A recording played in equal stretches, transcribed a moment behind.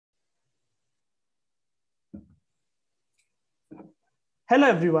Hello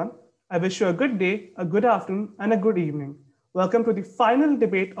everyone. I wish you a good day, a good afternoon, and a good evening. Welcome to the final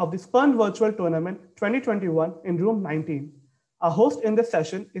debate of the spUN Virtual Tournament 2021 in room 19. Our host in this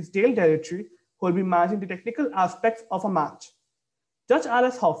session is Dale Deritri, who will be managing the technical aspects of a match. Judge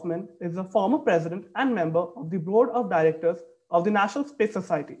Alice Hoffman is the former president and member of the board of directors of the National Space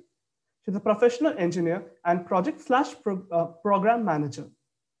Society. She's a professional engineer and project/program manager.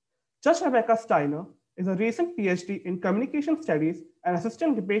 Judge Rebecca Steiner is a recent PhD in communication studies and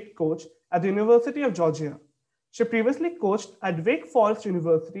assistant debate coach at the University of Georgia. She previously coached at Wake Forest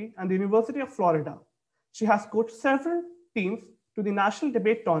University and the University of Florida. She has coached several teams to the National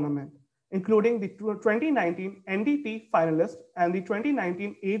Debate Tournament, including the 2019 NDT finalist and the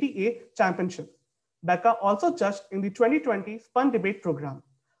 2019 ADA championships. Becca also judged in the 2020 spUN debate program.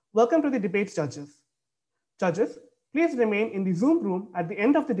 Welcome to the debates, judges. Judges, please remain in the Zoom room at the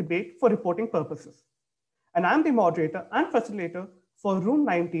end of the debate for reporting purposes. And I'm the moderator and facilitator for room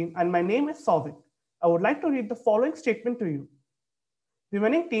 19, and my name is Souvik. I would like to read the following statement to you. The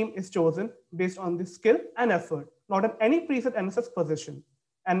winning team is chosen based on the skill and effort, not on any preset NSS position.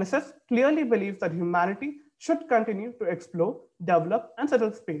 NSS clearly believes that humanity should continue to explore, develop, and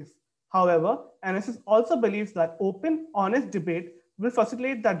settle space. However, NSS also believes that open, honest debate will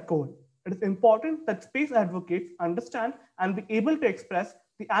facilitate that goal. It is important that space advocates understand and be able to express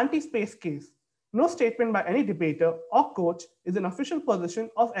the anti-space case. No statement by any debater or coach is an official position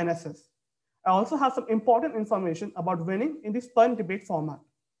of NSS. I also have some important information about winning in the spUN debate format.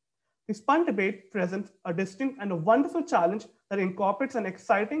 The spUN debate presents a distinct and a wonderful challenge that incorporates an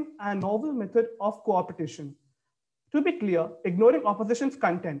exciting and novel method of cooperation. To be clear, ignoring opposition's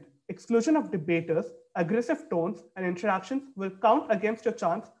content, exclusion of debaters, aggressive tones, and interactions will count against your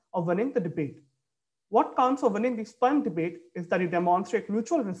chance of winning the debate. What counts for winning the spUN debate is that you demonstrate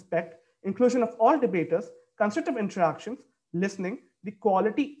mutual respect, inclusion of all debaters, constructive interactions, listening, the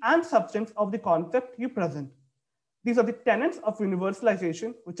quality and substance of the concept you present. These are the tenets of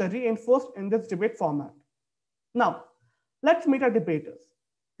universalization which are reinforced in this debate format. Now, let's meet our debaters.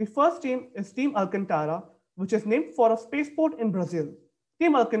 The first team is Team Alcantara, which is named for a spaceport in Brazil.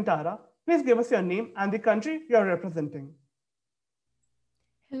 Team Alcantara, please give us your name and the country you are representing.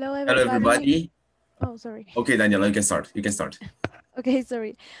 Hello, everybody. Hello, everybody. Oh, sorry. Okay, Daniela, you can start. You can start. Okay,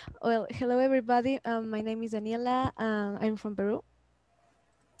 sorry. Well, hello, everybody. My name is Daniela. I'm from Peru.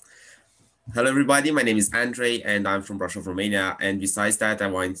 Hello, everybody. My name is Andre, and I'm from Russia, Romania. And besides that, I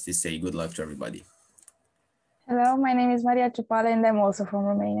want to say good luck to everybody. Hello, my name is Maria Cepala, and I'm also from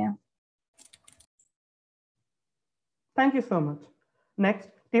Romania. Thank you so much. Next,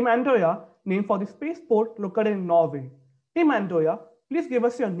 Team Andoya, named for the spaceport located in Norway. Team Andoya, please give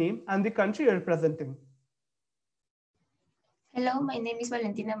us your name and the country you're representing. Hello, my name is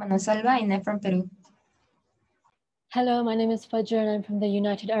Valentina Manosalva and I'm from Peru. Hello, my name is Fajr and I'm from the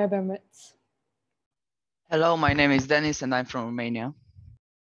United Arab Emirates. Hello, my name is Dennis and I'm from Romania.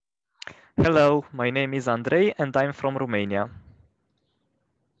 Hello, my name is Andrei and I'm from Romania.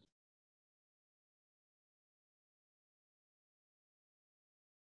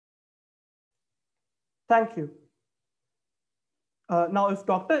 Thank you. Now, if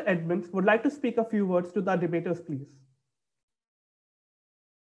Dr. Edmonds would like to speak a few words to the debaters, please.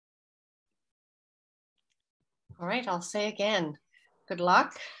 All right, I'll say again, good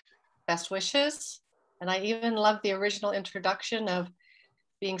luck, best wishes. And I even love the original introduction of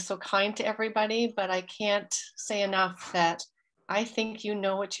being so kind to everybody, but I can't say enough that I think you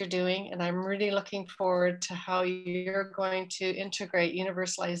know what you're doing, and I'm really looking forward to how you're going to integrate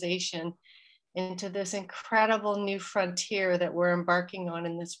universalization into this incredible new frontier that we're embarking on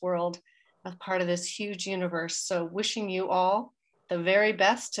in this world as part of this huge universe. So wishing you all the very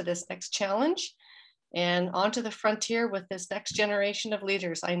best to this next challenge and onto the frontier with this next generation of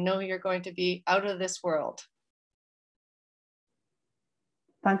leaders. I know you're going to be out of this world.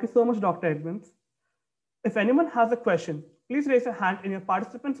 Thank you so much, Dr. Edmonds. If anyone has a question, please raise your hand in your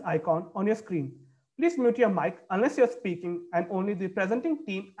participants icon on your screen. Please mute your mic unless you're speaking, and only the presenting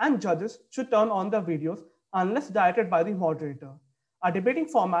team and judges should turn on their videos unless directed by the moderator. Our debating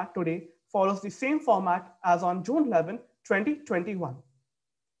format today follows the same format as on June 11, 2021.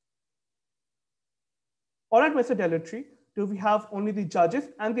 All right, Mr. Delatry, do we have only the judges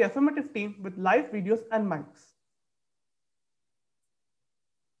and the affirmative team with live videos and mics?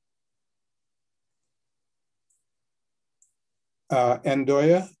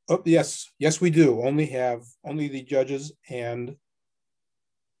 Andoya, oh, yes, we do. Only the judges and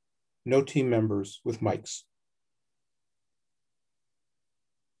no team members with mics.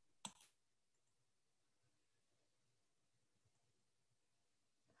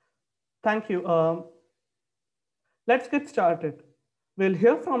 Thank you. Let's get started. We'll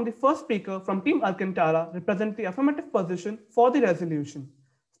hear from the first speaker from Team Alcantara, represent the affirmative position for the resolution.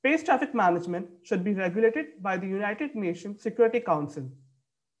 Space traffic management should be regulated by the United Nations Security Council.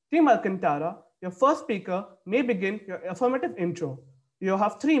 Team Alcantara, your first speaker may begin your affirmative intro. You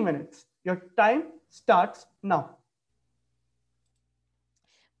have 3 minutes. Your time starts now.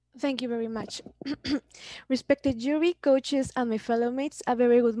 Thank you very much. Respected jury, coaches, and my fellow mates, a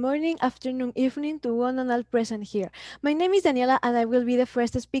very good morning, afternoon, evening to one and all present here. My name is Daniela, and I will be the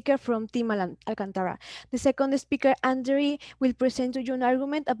first speaker from Team Alcantara. The second speaker, Andre, will present to you an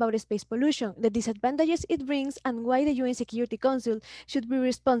argument about space pollution, the disadvantages it brings, and why the UN Security Council should be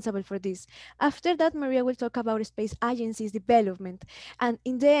responsible for this. After that, Maria will talk about space agencies development. And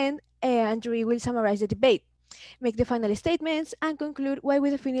in the end, Andre will summarize the debate, make the final statements, and conclude why we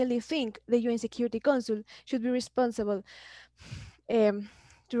definitely think the UN Security Council should be responsible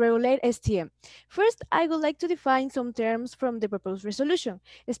to regulate STM. First, I would like to define some terms from the proposed resolution.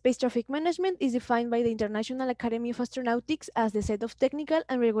 Space traffic management is defined by the International Academy of Astronautics as the set of technical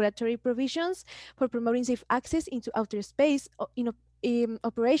and regulatory provisions for promoting safe access into outer space, in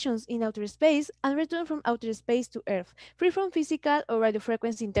operations in outer space, and return from outer space to Earth, free from physical or radio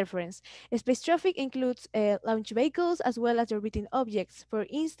frequency interference. Space traffic includes launch vehicles as well as orbiting objects, for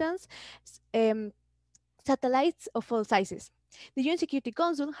instance, satellites of all sizes. The UN Security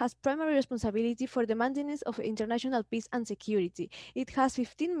Council has primary responsibility for the maintenance of international peace and security. It has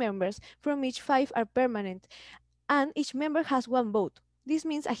 15 members, from which 5 are permanent, and each member has 1 vote. This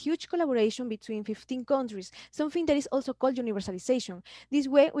means a huge collaboration between 15 countries, something that is also called universalization. This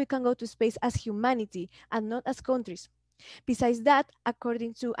way, we can go to space as humanity and not as countries. Besides that,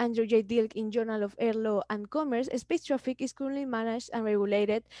 according to Andrew J. Dilk in Journal of Air Law and Commerce, space traffic is currently managed and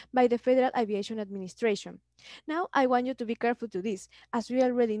regulated by the Federal Aviation Administration. Now, I want you to be careful to this. As we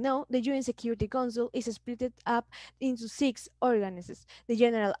already know, the UN Security Council is split up into 6 organs: the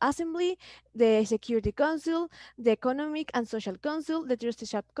General Assembly, the Security Council, the Economic and Social Council, the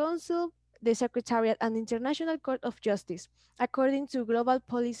Trusteeship Council, the Secretariat, and International Court of Justice. According to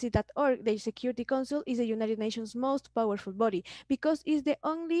globalpolicy.org, the Security Council is the United Nations' most powerful body because it's the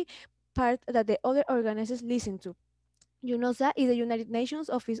only part that the other organizations listen to. UNOSA is the United Nations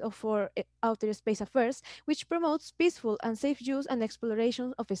Office for Outer Space Affairs, which promotes peaceful and safe use and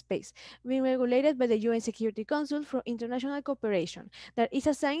exploration of space, being regulated by the UN Security Council for international cooperation. That is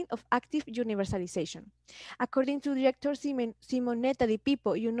a sign of active universalization. According to Director Simonetta Di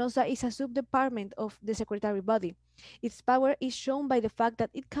Pippo, UNOSA is a sub-department of the Secretary body. Its power is shown by the fact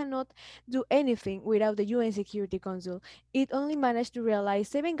that it cannot do anything without the UN Security Council. It only managed to realize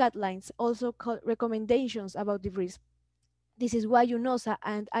 7 guidelines, also called recommendations about debris. This is why UNOSA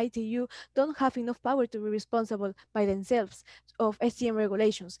and ITU don't have enough power to be responsible by themselves of STM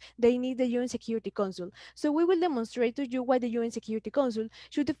regulations. They need the UN Security Council. So we will demonstrate to you why the UN Security Council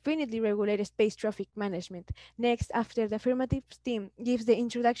should definitely regulate space traffic management. Next, after the affirmative team gives the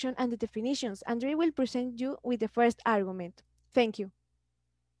introduction and the definitions, Andre will present you with the first argument. Thank you.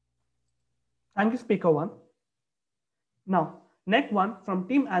 Thank you, Speaker 1. Now, next one from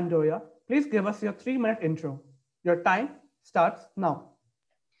Team Andoya, please give us your 3-minute intro. Your time starts now.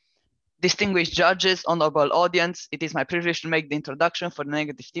 Distinguished judges, honorable audience, it is my privilege to make the introduction for the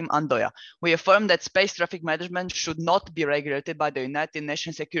negative team Andoya. We affirm that space traffic management should not be regulated by the United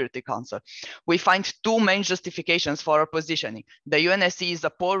Nations Security Council. We find 2 main justifications for our positioning. The UNSC is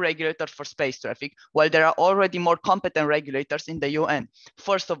a poor regulator for space traffic, while there are already more competent regulators in the UN.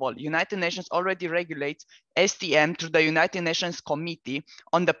 First of all, United Nations already regulates STM through the United Nations Committee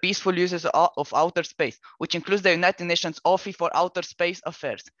on the Peaceful Uses of Outer Space, which includes the United Nations Office for Outer Space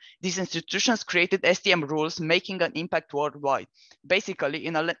Affairs. These institutions created STM rules, making an impact worldwide. Basically,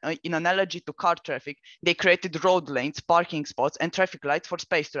 in analogy to car traffic, they created road lanes, parking spots, and traffic lights for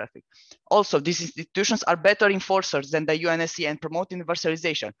space traffic. Also, these institutions are better enforcers than the UNSC and promote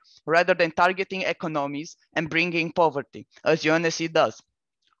universalization, rather than targeting economies and bringing poverty, as UNSC does.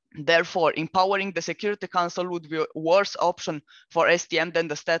 Therefore, empowering the Security Council would be a worse option for STM than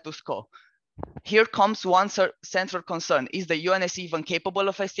the status quo. Here comes one central concern. Is the UNSC even capable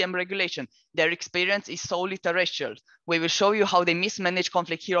of STM regulation? Their experience is solely terrestrial. We will show you how they mismanage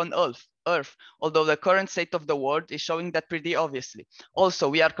conflict here on Earth, although the current state of the world is showing that pretty obviously. Also,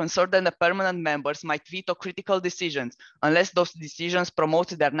 we are concerned that the permanent members might veto critical decisions unless those decisions promote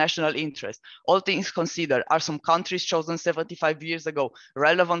their national interest. All things considered, are some countries chosen 75 years ago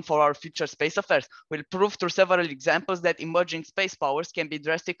relevant for our future space affairs? We'll prove through several examples that emerging space powers can be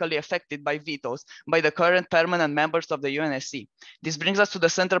drastically affected by vetoes by the current permanent members of the UNSC. This brings us to the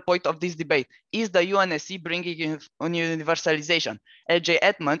center point of this debate. Is the UNSC bringing universalization? L.J.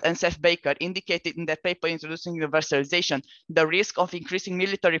 Edmond and Seth Baker indicated in their paper introducing universalization the risk of increasing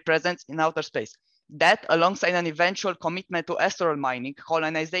military presence in outer space. That, alongside an eventual commitment to asteroid mining,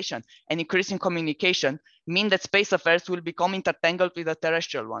 colonization, and increasing communication, mean that space affairs will become intertangled with the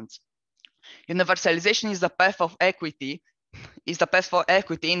terrestrial ones. Universalization is the path of equity for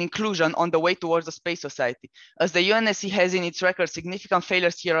equity and inclusion on the way towards a space society. As the UNSC has in its record significant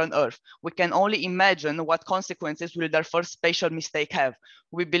failures here on Earth, we can only imagine what consequences will their first spatial mistake have.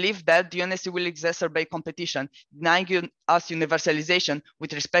 We believe that the UNSC will exacerbate competition, denying us universalization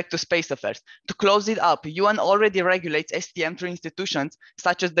with respect to space affairs. To close it up, UN already regulates STM through institutions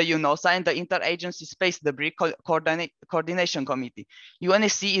such as the UNOSA and the Interagency Space Debris Coordination Committee.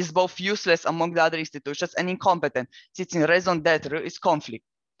 UNSC is both useless among the other institutions and incompetent, since in raison d'etre is conflict.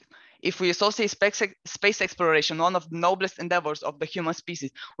 If we associate space exploration, one of the noblest endeavors of the human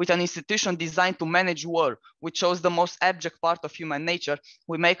species, with an institution designed to manage war, which shows the most abject part of human nature,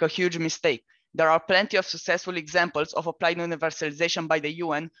 we make a huge mistake. There are plenty of successful examples of applied universalization by the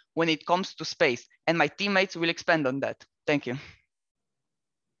UN when it comes to space, and my teammates will expand on that. Thank you.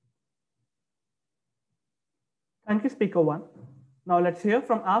 Thank you, Speaker 1. Now let's hear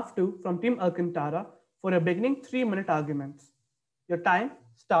from AFF2 from Team Alcantara for a beginning 3-minute arguments. Your time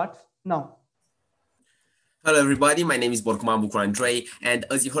starts now. Hello everybody, my name is Borkuman Bukurandrei, and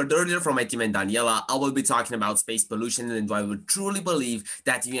as you heard earlier from my team and Daniela, I will be talking about space pollution and why we truly believe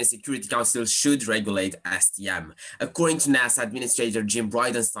that the UN Security Council should regulate STM. According to NASA Administrator Jim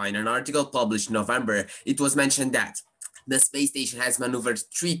Bridenstine, an article published in November, it was mentioned that the space station has maneuvered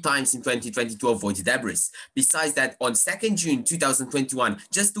 3 times in 2020 to avoid debris. Besides that, on 2nd June 2021,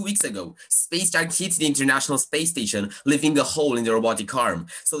 just 2 weeks ago, space junk hit the International Space Station, leaving a hole in the robotic arm.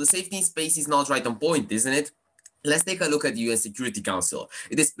 So the safety in space is not right on point, isn't it? Let's take a look at the UN Security Council.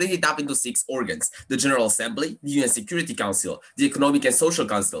 It is split up into 6 organs: the General Assembly, the UN Security Council, the Economic and Social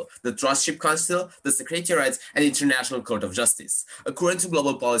Council, the Trustship Council, the Secretariat, and the International Court of Justice. According to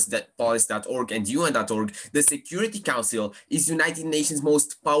globalpolicy.org and UN.org, the Security Council is United Nations'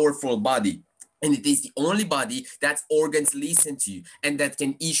 most powerful body, and it is the only body that organs listen to and that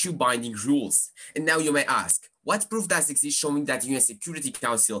can issue binding rules. And now you may ask, what proof does exist showing that the UN Security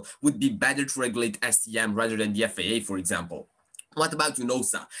Council would be better to regulate STM rather than the FAA, for example? What about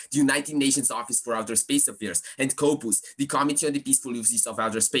UNOSA, the United Nations Office for Outer Space Affairs, and COPUS, the Committee on the Peaceful Uses of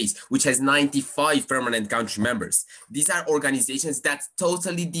Outer Space, which has 95 permanent country members? These are organizations that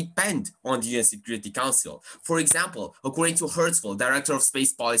totally depend on the UN Security Council. For example, according to Hertzfeld, director of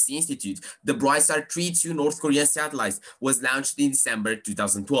Space Policy Institute, the BrightStar 3-2 North Korean satellite was launched in December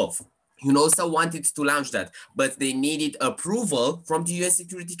 2012. UNOSA wanted to launch that, but they needed approval from the UN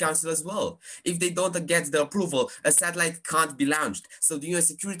Security Council as well. If they don't get the approval, a satellite can't be launched. So the UN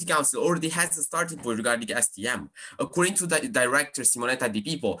Security Council already has a starting point regarding STM. According to the director Simonetta Di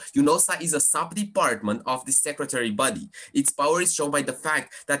Pippo, UNOSA is a sub-department of the secretary body. Its power is shown by the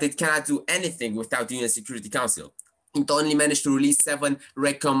fact that it cannot do anything without the UN Security Council. It only managed to release 7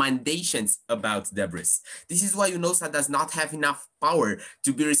 recommendations about debris. This is why UNOSA does not have enough power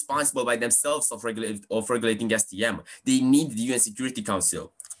to be responsible by themselves of regulating STM. They need the UN Security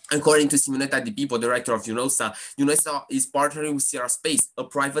Council. According to Simonetta Di Pippo, director of UNOSA, UNOSA is partnering with Sierra Space, a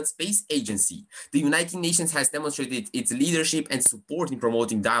private space agency. The United Nations has demonstrated its leadership and support in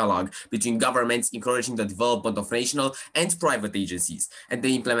promoting dialogue between governments, encouraging the development of national and private agencies, and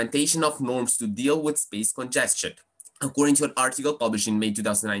the implementation of norms to deal with space congestion. According to an article published in May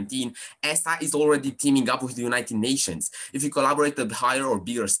 2019, ESA is already teaming up with the United Nations. If we collaborate at a higher or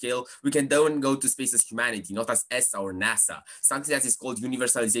bigger scale, we can then go to space as humanity, not as ESA or NASA, something that is called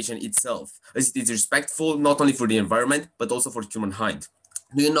universalization itself, as it is respectful not only for the environment, but also for humankind.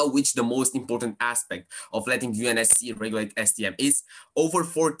 Do you know which the most important aspect of letting UNSC regulate STM is? Over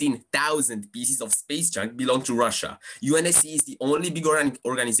 14,000 pieces of space junk belong to Russia. UNSC is the only big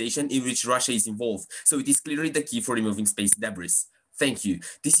organization in which Russia is involved, so it is clearly the key for removing space debris. Thank you.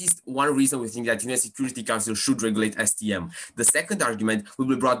 This is one reason we think that UN Security Council should regulate STM. The second argument will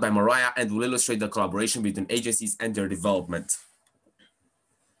be brought by Mariah and will illustrate the collaboration between agencies and their development.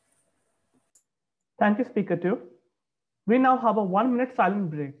 Thank you, Speaker 2. We now have a 1-minute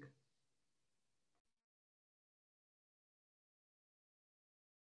silent break.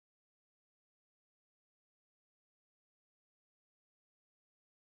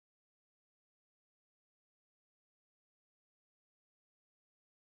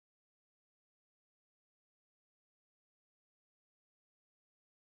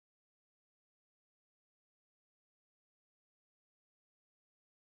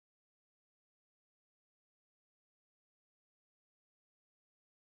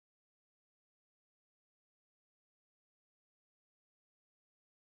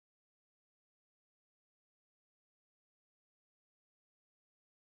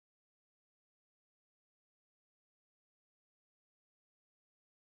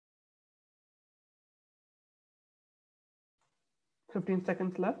 15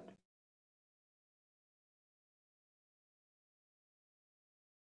 seconds left.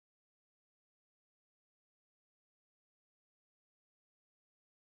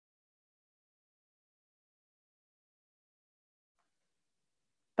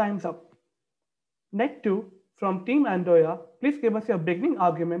 Time's up. Net 2 from Team Andoya, please give us your beginning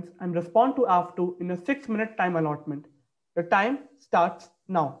arguments and respond to AF2 in a 6-minute time allotment. The time starts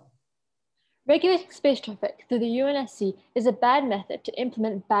now. Regulating space traffic through the UNSC is a bad method to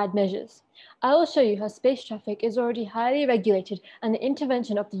implement bad measures. I will show you how space traffic is already highly regulated, and the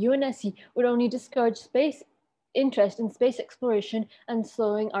intervention of the UNSC would only discourage space interest in space exploration and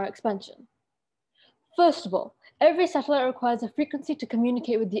slowing our expansion. First of all, every satellite requires a frequency to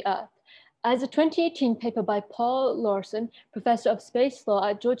communicate with the Earth. As a 2018 paper by Paul Lawson, professor of space law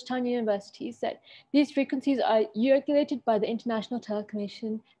at Georgetown University, said, these frequencies are regulated by the International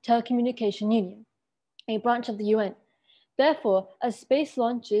Telecommunication Union, a branch of the UN. Therefore, as space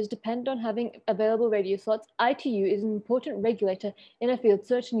launches depend on having available radio slots, ITU is an important regulator in a field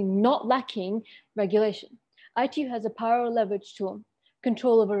certainly not lacking regulation. ITU has a power leverage tool,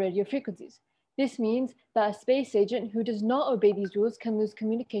 control over radio frequencies. This means that a space agent who does not obey these rules can lose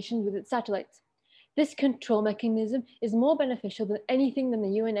communication with its satellites. This control mechanism is more beneficial than anything than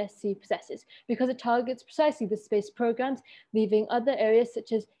the UNSC possesses because it targets precisely the space programs, leaving other areas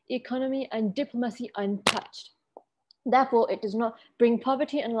such as economy and diplomacy untouched. Therefore, it does not bring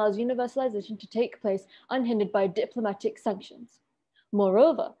poverty and allows universalization to take place unhindered by diplomatic sanctions.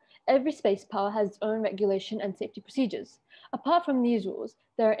 Moreover, every space power has its own regulation and safety procedures. Apart from these rules,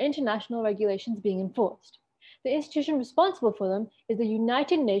 there are international regulations being enforced. The institution responsible for them is the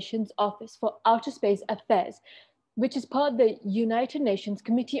United Nations Office for Outer Space Affairs, which is part of the United Nations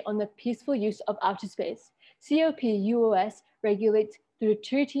Committee on the Peaceful Use of Outer Space. COPUOS regulates through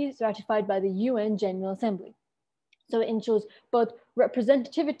treaties ratified by the UN General Assembly. So it ensures both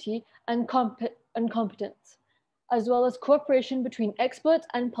representativity and competence, as well as cooperation between experts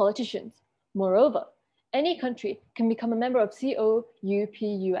and politicians. Moreover, any country can become a member of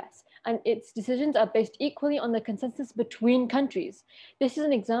COUPUS, and its decisions are based equally on the consensus between countries. This is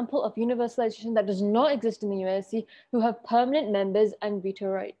an example of universalization that does not exist in the UNSC, who have permanent members and veto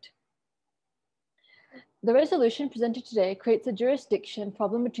right. The resolution presented today creates a jurisdiction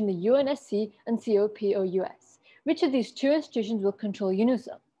problem between the UNSC and COPUOS. Which of these two institutions will control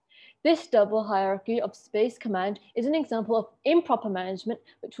UNUSA? This double hierarchy of Space Command is an example of improper management,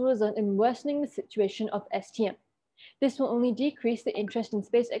 which will result in worsening the situation of STM. This will only decrease the interest in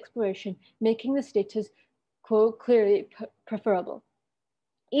space exploration, making the status quo clearly preferable.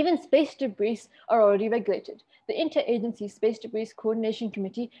 Even space debris are already regulated. The Interagency Space Debris Coordination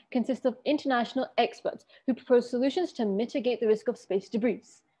Committee consists of international experts who propose solutions to mitigate the risk of space debris.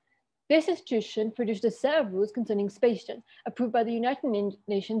 This institution produced a set of rules concerning spacedge, approved by the United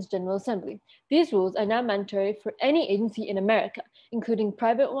Nations General Assembly. These rules are now mandatory for any agency in America, including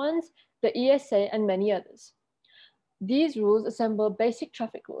private ones, the ESA, and many others. These rules assemble basic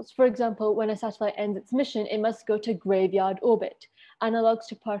traffic rules. For example, when a satellite ends its mission, it must go to graveyard orbit, analogs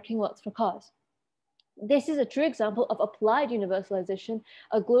to parking lots for cars. This is a true example of applied universalization,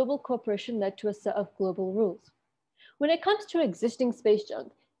 a global corporation led to a set of global rules. When it comes to existing space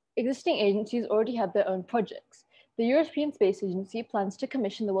junk, existing agencies already have their own projects. The European Space Agency plans to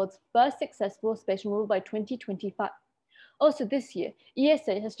commission the world's first successful space removal by 2025. Also this year,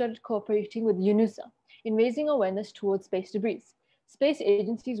 ESA has started cooperating with UNUSA in raising awareness towards space debris. Space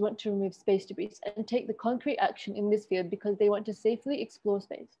agencies want to remove space debris and take the concrete action in this field because they want to safely explore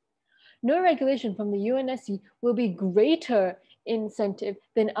space. No regulation from the UNSC will be greater incentive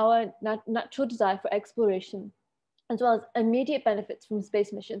than our natural desire for exploration, as well as immediate benefits from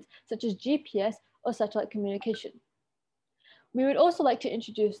space missions, such as GPS or satellite communication. We would also like to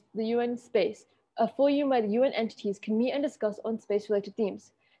introduce the UN Space, a forum where the UN entities can meet and discuss on space-related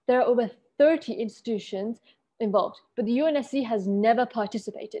themes. There are over 30 institutions involved, but the UNSC has never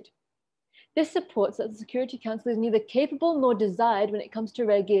participated. This supports that the Security Council is neither capable nor desired when it comes to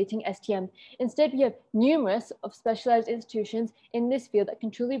regulating STM. Instead, we have numerous of specialized institutions in this field that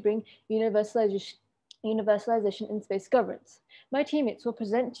can truly bring universalization in space governance. My teammates will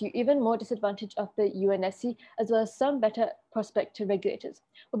present to you even more disadvantage of the UNSC, as well as some better prospective regulators.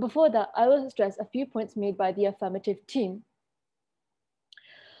 But before that, I will stress a few points made by the affirmative team.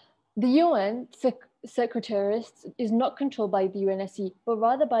 The UN Secretariat is not controlled by the UNSC, but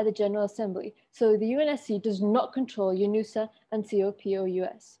rather by the General Assembly. So the UNSC does not control UNUSA and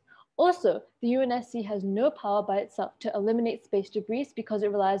COPUOS. Also, the UNSC has no power by itself to eliminate space debris because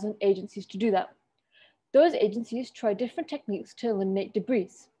it relies on agencies to do that. Those agencies try different techniques to eliminate debris.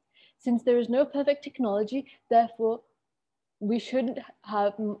 Since there is no perfect technology, therefore, we shouldn't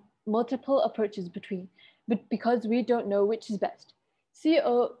have multiple approaches because we don't know which is best.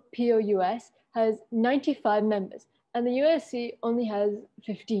 COPOUS has 95 members and the USC only has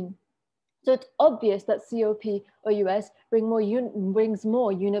 15. So it's obvious that COPOUS brings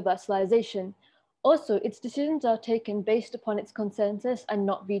more universalization. Also, its decisions are taken based upon its consensus and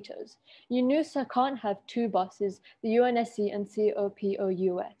not vetoes. UNUSA can't have two bosses, the UNSC and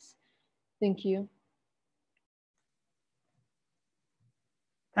COPOUS. Thank you.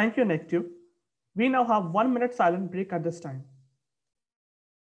 Thank you, Nectu. We now have 1 minute silent break at this time.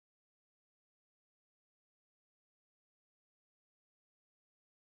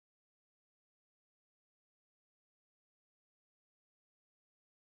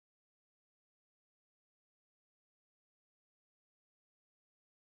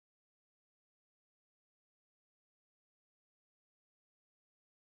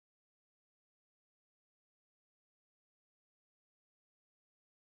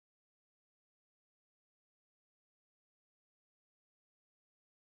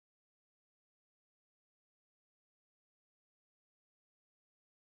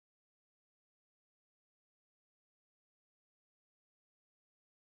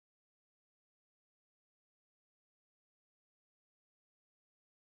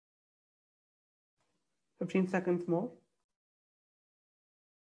 Fifteen seconds more.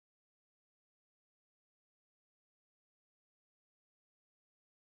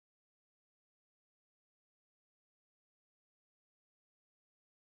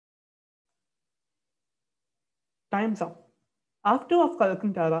 Time's up. AFF of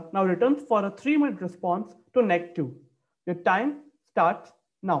Alcantara now returns for a 3-minute response to NEC 2. Your time starts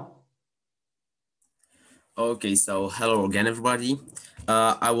now. Okay, so hello again, everybody.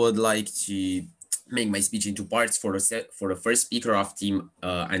 I would like to make my speech into parts for the first speaker of Team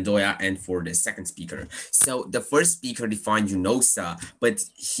Andoya and for the second speaker. So the first speaker defined UNOSA, but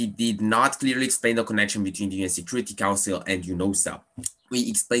he did not clearly explain the connection between the UN Security Council and UNOSA. We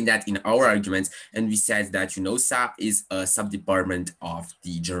explained that in our arguments, and we said that UNOSA is a sub-department of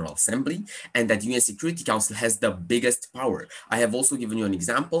the General Assembly, and that UN Security Council has the biggest power. I have also given you an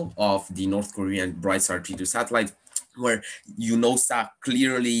example of the North Korean Bright Star 3 satellite, where UNOSA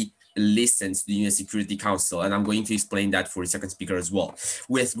clearly listens to the UN Security Council, and I'm going to explain that for the second speaker as well.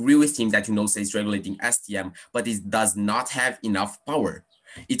 We agree with him that UNOSA is regulating STM, but it does not have enough power.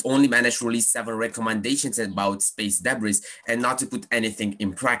 It only managed to release 7 recommendations about space debris and not to put anything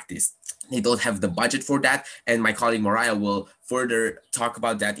in practice. They don't have the budget for that, and my colleague Mariah will further talk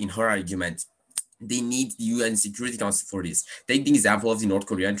about that in her argument. They need the UN Security Council for this. Take the example of the North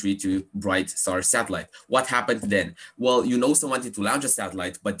Korean 3-2 Bright Star satellite. What happened then? Well, UNOSA wanted to launch a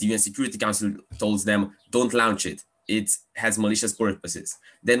satellite, but the UN Security Council told them, don't launch it. It has malicious purposes.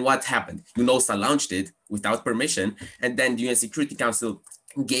 Then what happened? UNOSA launched it without permission, and then the UN Security Council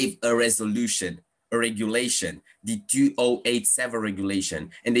gave a resolution, a regulation, the 2087 regulation,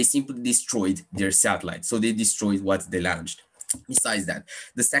 and they simply destroyed their satellite. So they destroyed what they launched. Besides that,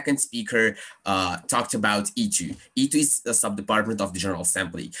 the second speaker talked about E2. E2 is a sub-department of the General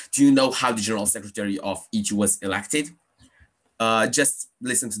Assembly. Do you know how the General Secretary of E2 was elected? Just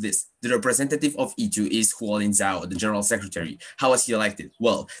listen to this. The representative of E2 is Huolin Zhao, the General Secretary. How was he elected?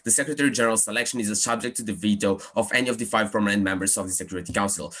 Well, the Secretary General's selection is subject to the veto of any of the 5 permanent members of the Security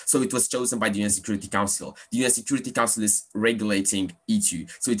Council. So it was chosen by the UN Security Council. The UN Security Council is regulating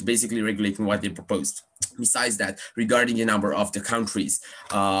E2. So it's basically regulating what they proposed. Besides that, regarding the number of the countries,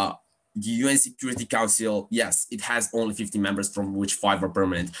 the UN Security Council, yes, it has only 50 members, from which 5 are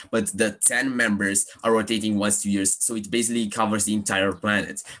permanent, but the 10 members are rotating once 2 years, so it basically covers the entire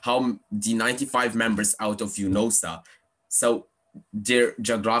planet. How the 95 members out of UNOSA, so their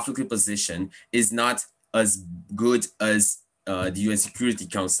geographical position is not as good as the UN Security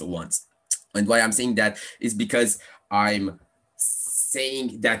Council wants. And why I'm saying that is because I'm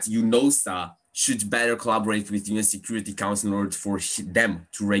saying that UNOSA should better collaborate with UN Security Council in order for them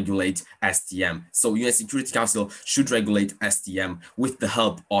to regulate STM. So UN Security Council should regulate STM with the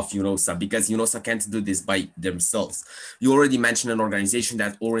help of UNOSA, because UNOSA can't do this by themselves. You already mentioned an organization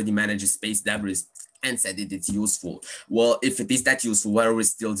that already manages space debris and said that it's useful. Well, if it is that useful, why are we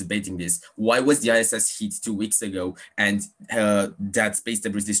still debating this? Why was the ISS hit 2 weeks ago and that space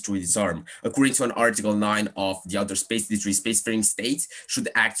debris destroyed its arm? According to an Article 9 of the Outer Space Treaty, spacefaring states should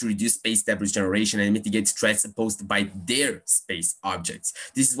act to reduce space debris generation and mitigate threats posed by their space objects.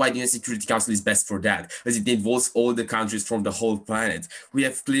 This is why the UN Security Council is best for that, as it involves all the countries from the whole planet. We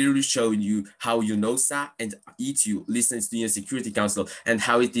have clearly shown you how UNOSA and E2 listens to the UN Security Council and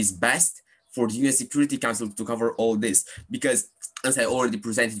how it is best for the UN Security Council to cover all this, because as I already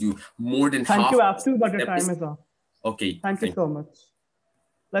presented you, more than half. Thank you, Abdu, but your time is up. Okay. Thank you so much.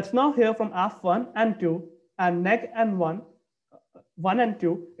 Let's now hear from AF1 and 2 and NEG and 1 and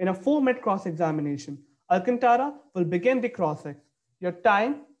 2 in a 4-minute cross-examination. Alcantara will begin the cross-ex. Your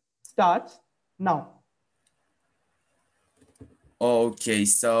time starts now. Okay,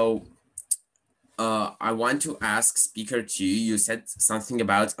 so I want to ask speaker 2, you said something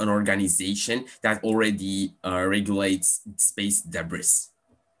about an organization that already regulates space debris.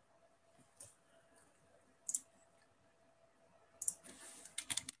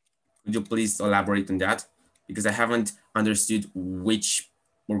 Could you please elaborate on that? Because I haven't understood which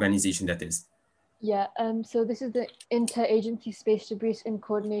organization that is. Yeah, so this is the Interagency Space Debris and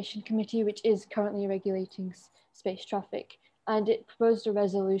Coordination Committee, which is currently regulating space traffic. And it proposed a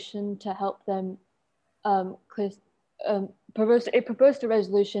resolution to help them proposed a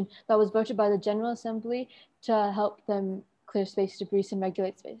resolution that was voted by the General Assembly to help them clear space debris and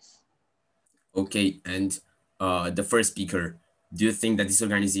regulate space. Okay, and the first speaker, do you think that this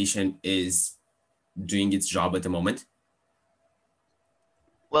organization is doing its job at the moment?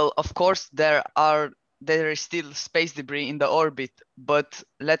 Well, of course, there is still space debris in the orbit, but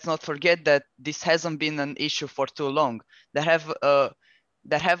let's not forget that this hasn't been an issue for too long. There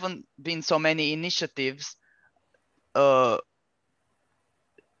haven't been so many initiatives.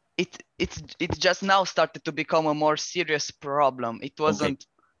 It's just now started to become a more serious problem. It wasn't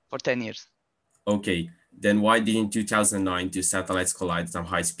for 10 years. Okay, then why did in 2009 two satellites collide at some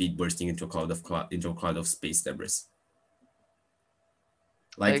high speed, bursting into a cloud of space debris?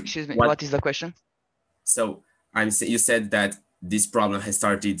 Like, excuse me, what is the question? So you said that this problem has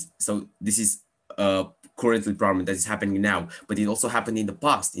started. So this is a currently problem that is happening now, but it also happened in the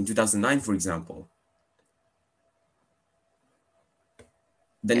past, in 2009, for example.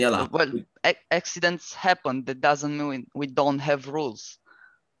 Daniela. Well, accidents happen. That doesn't mean we don't have rules.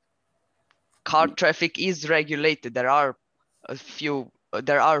 Car traffic is regulated. There are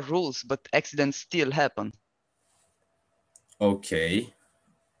rules, but accidents still happen. Okay.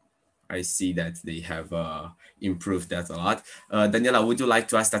 I see that they have improved that a lot. Daniela, would you like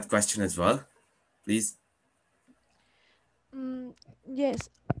to ask that question as well, please? Yes.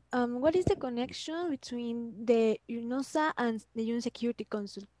 What is the connection between the UNOSA and the UN Security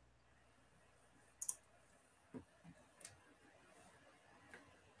Council?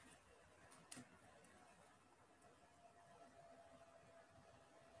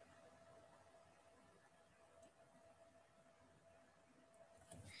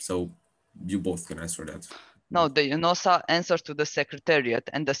 So you both can answer that. No, the UNOSA answers to the Secretariat,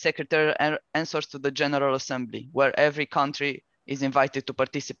 and the Secretariat answers to the General Assembly, where every country is invited to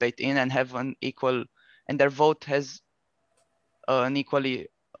participate in and have an equal, and their vote has an equal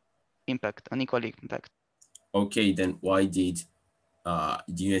impact. Okay, then why did the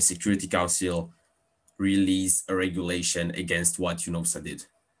UN Security Council release a regulation against what UNOSA did?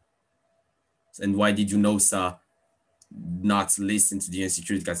 And why did UNOSA not listen to the UN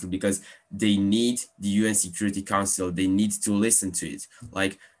Security Council? Because they need the UN Security Council, they need to listen to it.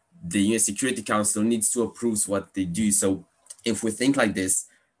 Like, the UN Security Council needs to approve what they do. So if we think like this,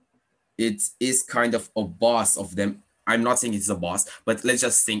 it is kind of a boss of them. I'm not saying it's a boss, but let's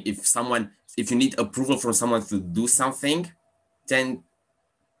just think, if you need approval from someone to do something, then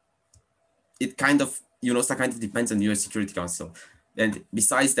it kind of, UNOSA kind of depends on the UN Security Council. And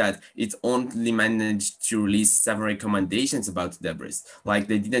besides that, it only managed to release 7 recommendations about debris. Like,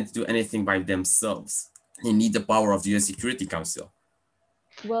 they didn't do anything by themselves. They need the power of the UN Security Council.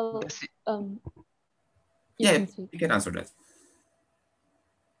 Well, you can answer that.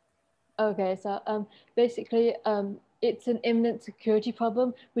 Okay, so basically, it's an imminent security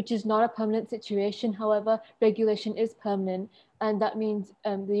problem, which is not a permanent situation. However, regulation is permanent, and that means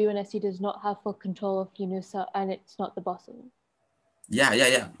the UNSC does not have full control of UNOSA, and it's not the boss of it. Yeah.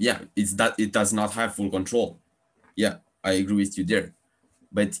 It's that it does not have full control. Yeah, I agree with you there.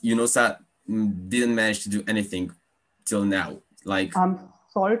 But UNOSA didn't manage to do anything till now. Like, I'm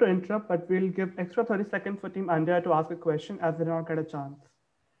sorry to interrupt, but we'll give extra 30 seconds for Team Andoya to ask a question as they did not get a chance.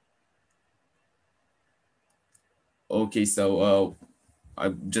 Okay, so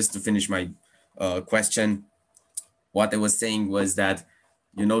just to finish my question, what I was saying was that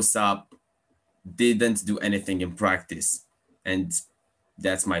UNOSA didn't do anything in practice, and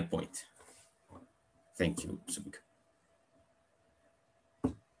that's my point. Thank you, Subika.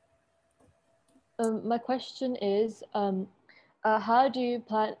 My question is, how do you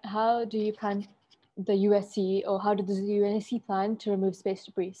plan the USC, or how does the UNSC plan to remove space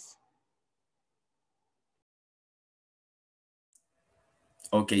debris?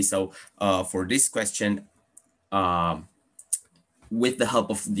 Okay, so for this question, with the help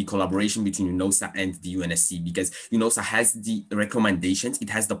of the collaboration between UNOSA and the UNSC, because UNOSA has the recommendations, it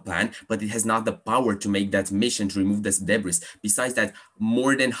has the plan, but it has not the power to make that mission to remove this debris. Besides that,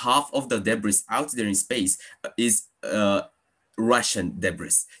 more than half of the debris out there in space is Russian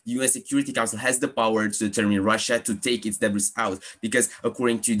debris. The UN Security Council has the power to determine Russia to take its debris out, because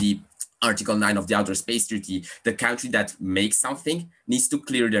according to the Article 9 of the Outer Space Treaty, the country that makes something needs to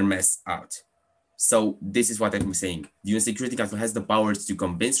clear their mess out. So this is what I'm saying. The UN Security Council has the powers to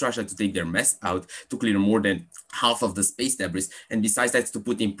convince Russia to take their mess out, to clear more than half of the space debris, and besides that, to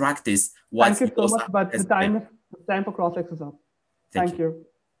put in practice what— Thank you so much, but the time for cross-check is up. Thank you.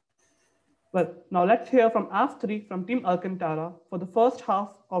 Well, now let's hear from AFF3 from Team Alcantara for the first half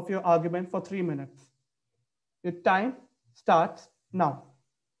of your argument for 3 minutes. Your time starts now.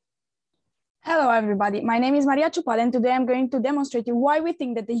 Hello, everybody. My name is Maria Ciuppale, and today I'm going to demonstrate you why we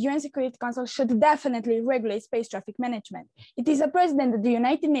think that the UN Security Council should definitely regulate space traffic management. It is a precedent that the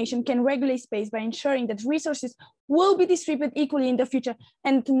United Nations can regulate space by ensuring that resources will be distributed equally in the future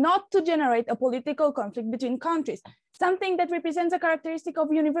and not to generate a political conflict between countries, something that represents a characteristic of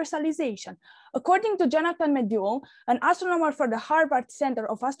universalization. According to Jonathan Medull, an astronomer for the Harvard Center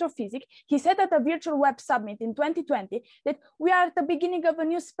of Astrophysics, he said at a virtual web summit in 2020 that we are at the beginning of a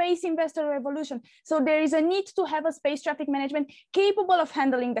new space investor revolution. So there is a need to have a space traffic management capable of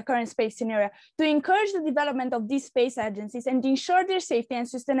handling the current space scenario to encourage the development of these space agencies and ensure their safety and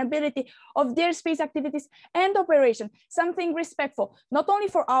sustainability of their space activities and operation, something respectful, not only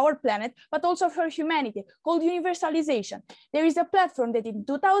for our planet, but also for humanity, called universalization. There is a platform that in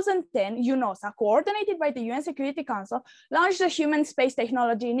 2010, UNOSA, coordinated by the UN Security Council, launched the Human Space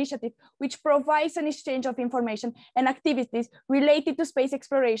Technology Initiative, which provides an exchange of information and activities related to space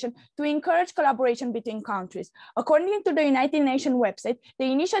exploration to encourage collaboration between countries. According to the United Nations website, the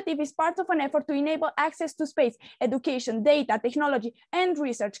initiative is part of an effort to enable access to space, education, data, technology, and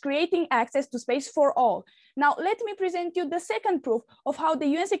research, creating access to space for all. Now, let me present you the second proof of how the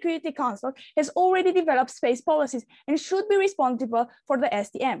UN Security Council has already developed space policies and should be responsible for the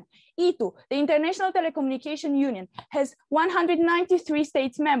STM. ITU, the International Telecommunication Union, has 193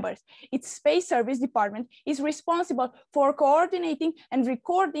 states members. Its Space Service Department is responsible for coordinating and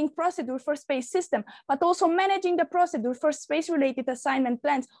recording procedures for space system, but also managing the procedure for space-related assignment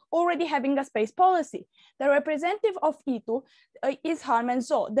plans, already having a space policy. The representative of ITU is Harmen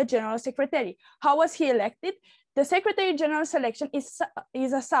Zoh, the General Secretary. How was he elected? The Secretary General selection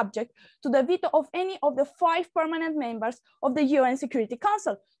is a subject to the veto of any of the 5 permanent members of the UN Security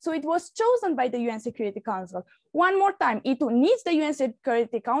Council. So it was chosen by the UN Security Council. One more time, ITU needs the UN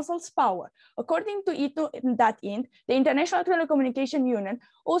Security Council's power. According to ITU, the International Telecommunication Union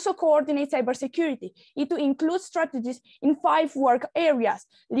also coordinates cybersecurity. ITU includes strategies in 5 work areas: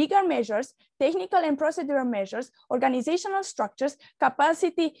 legal measures, technical and procedural measures, organizational structures,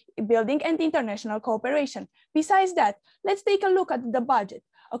 capacity building, and international cooperation. Besides that, let's take a look at the budget.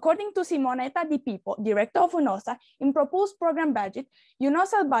 According to Simonetta Di Pippo, director of UNOSA, in proposed program budget,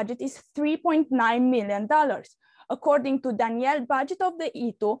 UNOSA's budget is $3.9 million. According to Danielle's budget of the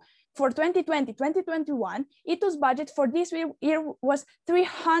ITU, for 2020-2021, ITU's budget for this year was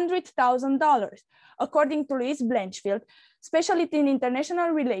 $300,000. According to Louise Blanchfield, specialty in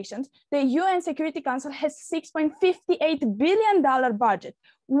international relations, the UN Security Council has $6.58 billion budget,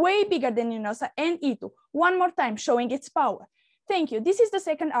 way bigger than UNOSA and ITU, one more time showing its power. Thank you. This is the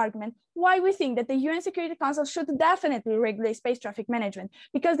second argument why we think that the UN Security Council should definitely regulate space traffic management,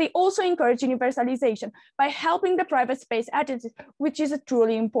 because they also encourage universalization by helping the private space agencies, which is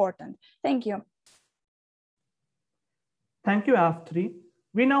truly important. Thank you. Thank you, AFF3.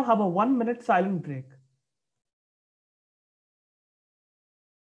 We now have a 1-minute silent break.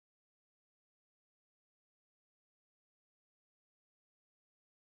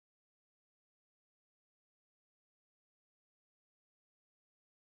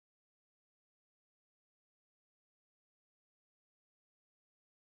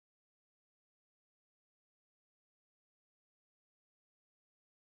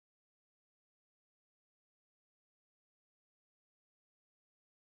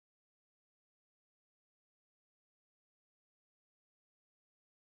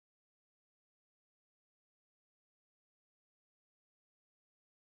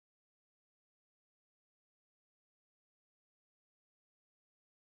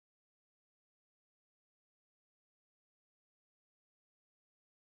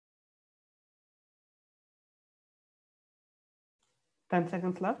 Ten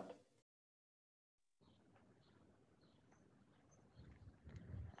seconds left.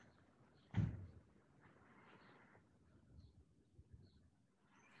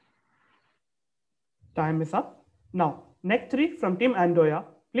 Time is up. Now, Next 3 from Team Andoya,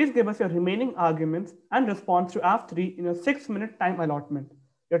 please give us your remaining arguments and response to AFF3 in a 6-minute time allotment.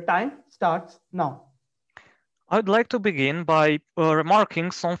 Your time starts now. I'd like to begin by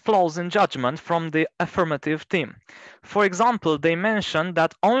remarking some flaws in judgment from the affirmative team. For example, they mentioned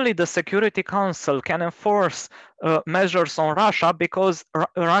that only the Security Council can enforce measures on Russia because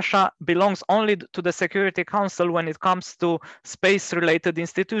Russia belongs only to the Security Council when it comes to space-related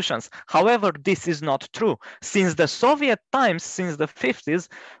institutions. However, this is not true. Since the Soviet times, since the 50s,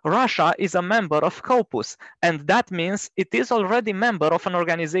 Russia is a member of COPUS, and that means it is already a member of an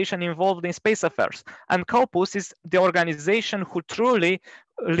organization involved in space affairs. And COPUS is the organization who truly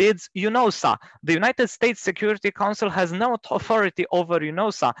leads UNOSA. The United States Security Council has no authority over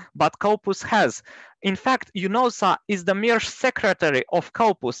UNOSA, but COPUS has. In fact, UNOSA is the mere secretary of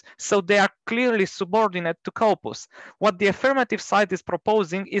COPUS, so they are clearly subordinate to COPUS. What the affirmative side is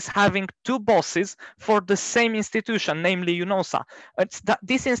proposing is having 2 bosses for the same institution, namely UNOSA.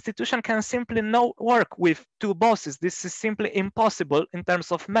 This institution can simply not work with 2 bosses. This is simply impossible in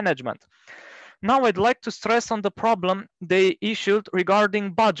terms of management. Now I'd like to stress on the problem they issued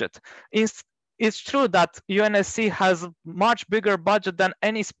regarding budget. It's true that UNSC has a much bigger budget than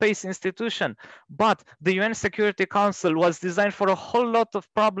any space institution, but the UN Security Council was designed for a whole lot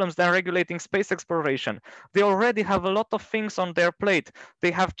of problems than regulating space exploration. They already have a lot of things on their plate.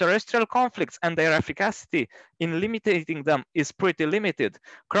 They have terrestrial conflicts and their efficacy in limiting them is pretty limited.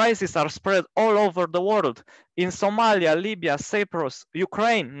 Crises are spread all over the world. In Somalia, Libya, Cyprus,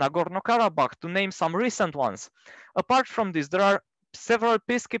 Ukraine, Nagorno-Karabakh, to name some recent ones. Apart from this, there are several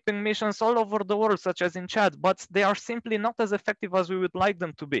peacekeeping missions all over the world, such as in Chad, but they are simply not as effective as we would like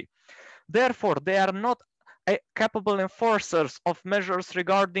them to be. Therefore, they are not capable enforcers of measures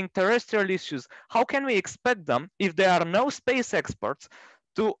regarding terrestrial issues. How can we expect them, if there are no space experts,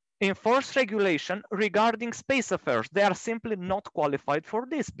 to enforce regulation regarding space affairs? They are simply not qualified for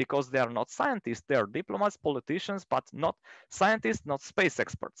this because they are not scientists. They are diplomats, politicians, but not scientists, not space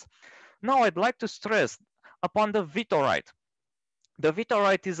experts. Now, I'd like to stress upon the veto right. The veto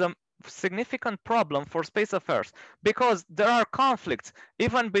right is a significant problem for space affairs because there are conflicts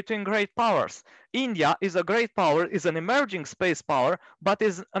even between great powers. India is a great power, is an emerging space power, but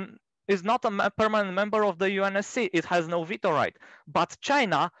is not a permanent member of the UNSC. It has no veto right. But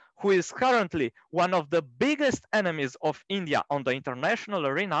China, who is currently one of the biggest enemies of India on the international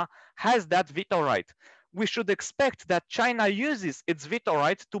arena, has that veto right. We should expect that China uses its veto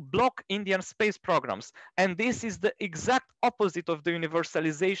right to block Indian space programs. And this is the exact opposite of the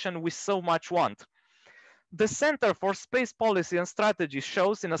universalization we so much want. The Center for Space Policy and Strategy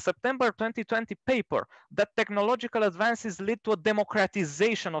shows in a September 2020 paper that technological advances lead to a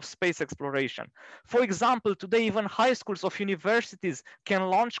democratization of space exploration. For example, today even high schools of universities can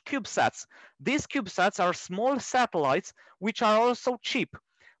launch CubeSats. These CubeSats are small satellites which are also cheap.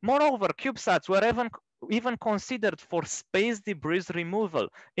 Moreover, CubeSats were even considered for space debris removal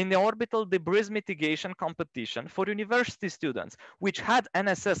in the orbital debris mitigation competition for university students, which had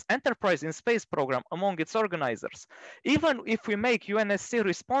NSS Enterprise in Space program among its organizers. Even if we make UNSC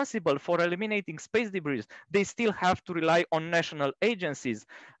responsible for eliminating space debris, they still have to rely on national agencies.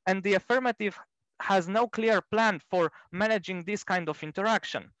 And the affirmative has no clear plan for managing this kind of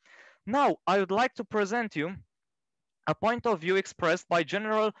interaction. Now, I would like to present you a point of view expressed by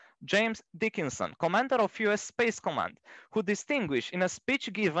General James Dickinson, commander of US Space Command, who distinguished in a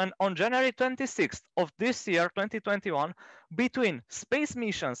speech given on January 26th of this year, 2021, between space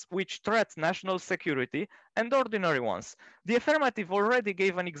missions which threat national security and ordinary ones. The affirmative already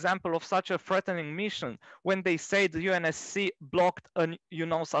gave an example of such a threatening mission when they said the UNSC blocked a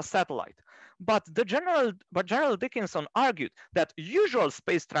UNOSA satellite. But General Dickinson argued that usual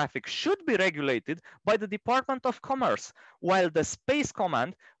space traffic should be regulated by the Department of Commerce, while the Space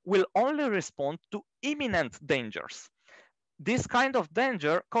Command will only respond to imminent dangers. This kind of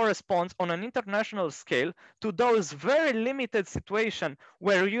danger corresponds on an international scale to those very limited situations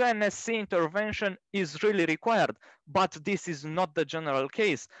where UNSC intervention is really required. But this is not the general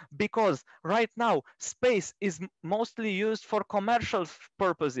case because right now space is mostly used for commercial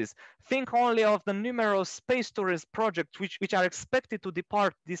purposes. Think only of the numerous space tourism projects which are expected to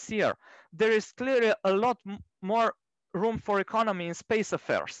depart this year. There is clearly a lot more room for economy in space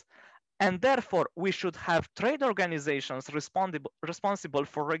affairs. And therefore, we should have trade organizations responsible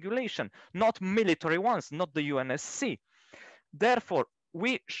for regulation, not military ones, not the UNSC. Therefore,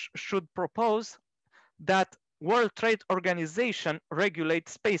 we should propose that World Trade Organization regulate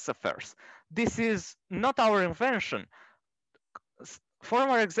space affairs. This is not our invention.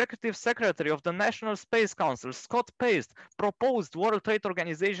 Former Executive Secretary of the National Space Council, Scott Paste, proposed World Trade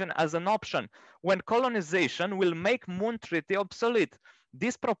Organization as an option when colonization will make Moon Treaty obsolete.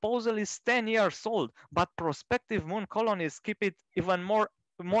 This proposal is 10 years old, but prospective moon colonies keep it even more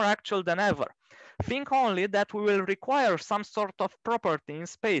actual than ever. Think only that we will require some sort of property in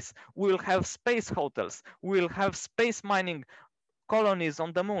space. We will have space hotels. We will have space mining colonies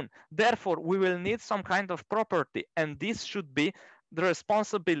on the moon. Therefore, we will need some kind of property, and this should be the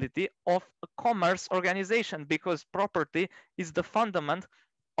responsibility of a commerce organization, because property is the fundament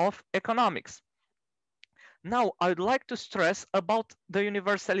of economics. Now, I'd like to stress about the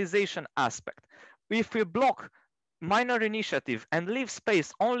universalization aspect. If we block minor initiative and leave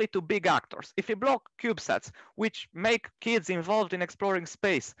space only to big actors, if we block CubeSats, which make kids involved in exploring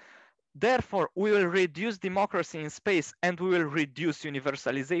space, therefore, we will reduce democracy in space and we will reduce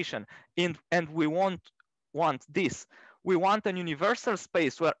universalization. And we won't want this. We want an universal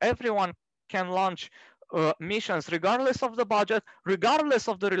space where everyone can launch missions regardless of the budget, regardless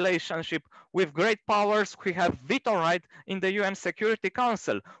of the relationship with great powers who have veto right in the UN Security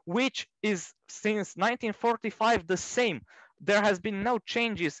Council, which is since 1945 the same. There has been no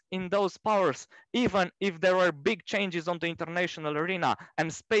changes in those powers, even if there were big changes on the international arena,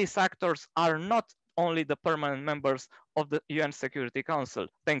 and space actors are not only the permanent members of the UN Security Council.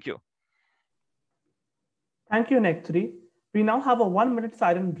 Thank you. Thank you, Nectary. We now have a 1-minute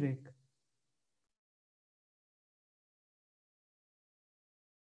silent break.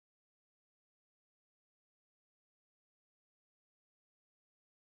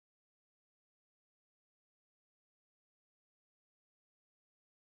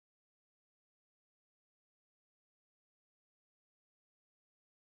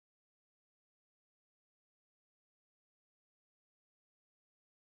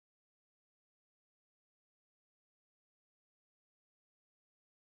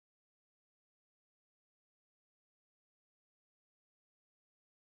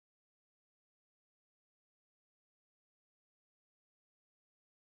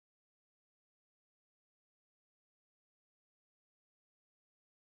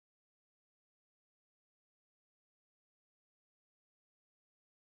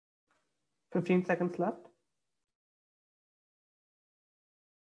 Fifteen seconds left.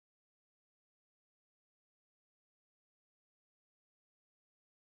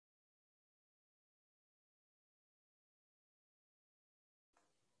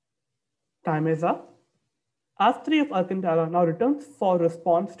 Time is up. Ask 3 of Alcantara now returns for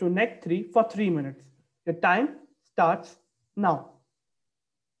response to Nec 3 for 3 minutes. Your time starts now.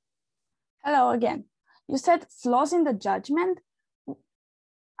 Hello again. You said flaws in the judgment?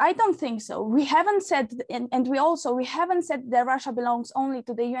 I don't think so. We haven't said, and we haven't said that Russia belongs only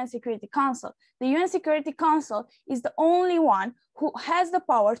to the UN Security Council. The UN Security Council is the only one who has the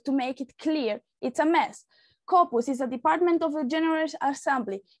power to make it clear it's a mess. Corpus is a department of the General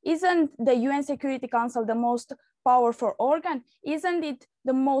Assembly. Isn't the UN Security Council the most powerful organ? Isn't it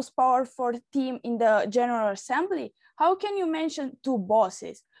the most powerful team in the General Assembly? How can you mention two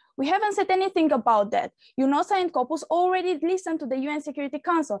bosses? We haven't said anything about that. UNOSA and Corpus already listened to the UN Security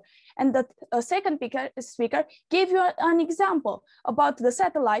Council. And the second speaker gave you an example about the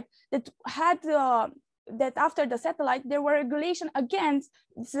satellite that had that after the satellite, there were regulations against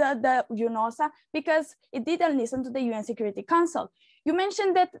the UNOSA because it didn't listen to the UN Security Council. You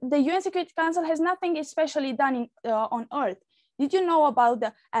mentioned that the UN Security Council has nothing especially done on Earth. Did you know about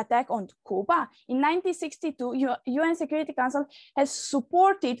the attack on Cuba? In 1962, UN Security Council has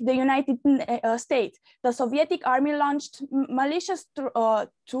supported the United States. The Soviet Army launched militias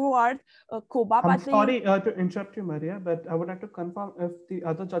toward Cuba. I'm sorry to interrupt you, Maria, but I would like to confirm if the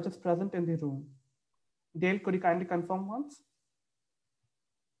other judges present in the room. Dale, could you kindly confirm once?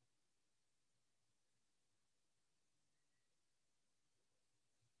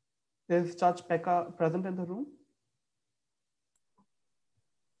 Is Judge Pekka present in the room?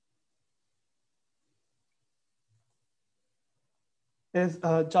 Is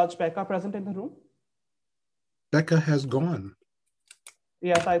Judge Pekka present in the room? Becca has gone.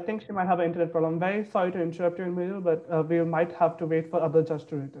 Yes, I think she might have an internet problem. Very sorry to interrupt you in the middle, but we might have to wait for other judge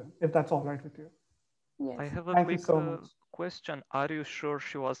to return, if that's all right with you. Yes. I have a Thank quick you so much. question. Are you sure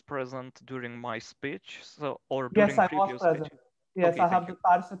she was present during my speech, or Yes, during I previous was present. speech? Yes, Okay, I have the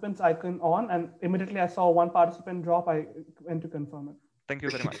participants icon on, and immediately I saw one participant drop. I went to confirm it. Thank you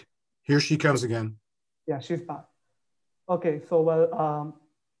very much. Here she comes again. Yeah, she's back. Okay, so well,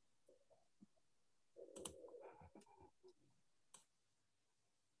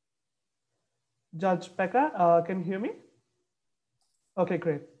 Judge Pekka, can you hear me? Okay,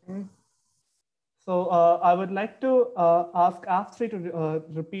 great. So I would like to ask AF3 to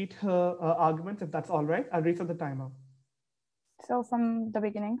repeat her arguments, if that's all right. I'll reset the timer. So from the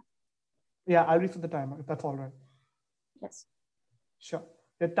beginning? Yeah, I'll reset the timer, if that's all right. Yes. Sure.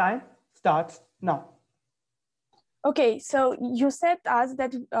 The time starts now. Okay, so you said us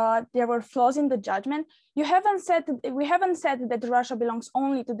that there were flaws in the judgment. We haven't said that Russia belongs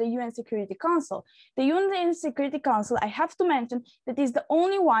only to the UN Security Council. The UN Security Council, I have to mention, that is the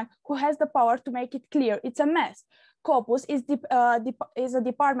only one who has the power to make it clear it's a mess. Corpus is a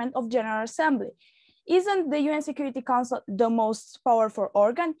department of General Assembly. Isn't the UN Security Council the most powerful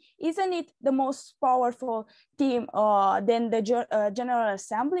organ? Isn't it the most powerful team than the General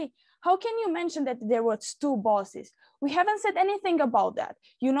Assembly? How can you mention that there were two bosses? We haven't said anything about that.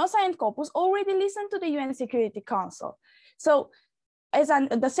 UNOSA and Corpus already listened to the UN Security Council. So as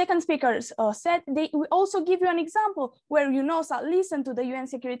the second speaker said, we also give you an example where UNOSA listened to the UN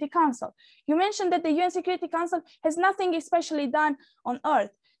Security Council. You mentioned that the UN Security Council has nothing especially done on Earth.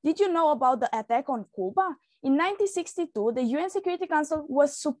 Did you know about the attack on Cuba? In 1962, the UN Security Council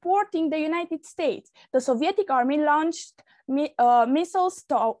was supporting the United States. The Soviet army launched missiles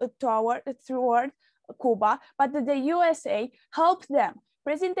toward Cuba, but the USA helped them.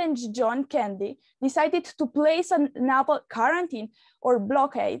 President John Kennedy decided to place a naval quarantine or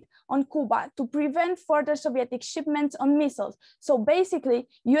blockade on Cuba to prevent further Soviet shipments on missiles. So basically,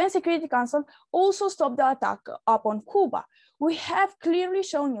 UN Security Council also stopped the attack upon Cuba. We have clearly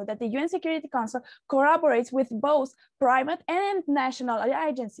shown you that the UN Security Council collaborates with both private and national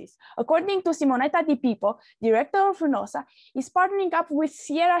agencies. According to Simonetta Di Pippo, director of UNOSA, is partnering up with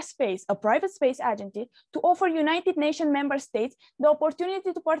Sierra Space, a private space agency, to offer United Nations member states the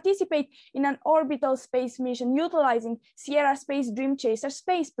opportunity to participate in an orbital space mission utilizing Sierra Space Dream Chaser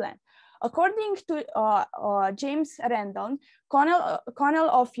space plan. According to James Randall, Colonel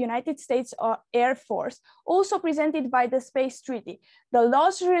of United States Air Force, also presented by the Space Treaty, the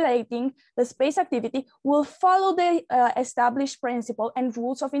laws relating the space activity will follow the established principle and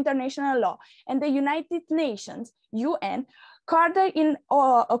rules of international law and the United Nations, UN, further in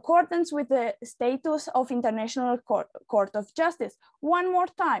accordance with the status of International Court of Justice. One more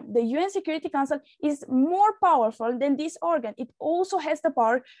time, the UN Security Council is more powerful than this organ. It also has the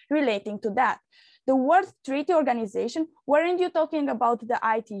power relating to that. The World Treaty Organization, weren't you talking about the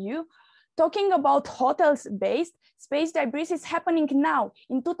ITU? Talking about hotels-based, space debris is happening now.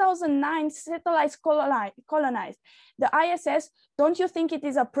 In 2009, satellites colonized. The ISS, don't you think it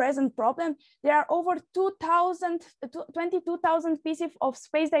is a present problem? There are over 22,000 pieces of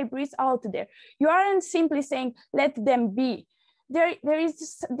space debris out there. You aren't simply saying, let them be.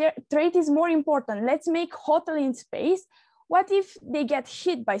 Trade is more important. Let's make hotel in space. What if they get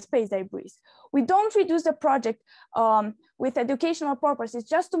hit by space debris? We don't reduce the project with educational purposes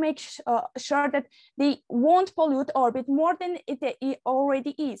just to make sure that they won't pollute orbit more than it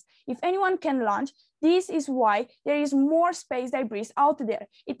already is. If anyone can launch, this is why there is more space debris out there.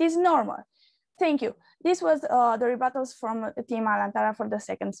 It is normal. Thank you. This was the rebuttals from Team Alcantara for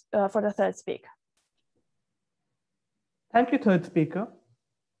the third speaker. Thank you, third speaker.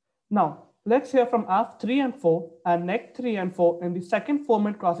 Now, let's hear from AF3 and 4 and NEC 3 and 4 in the second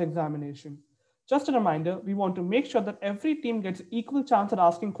 4-minute cross-examination. Just a reminder, we want to make sure that every team gets equal chance at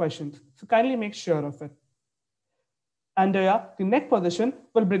asking questions, so kindly make sure of it. Andoya, the NEC position,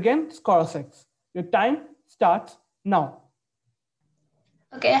 will begin score 6. Your time starts now.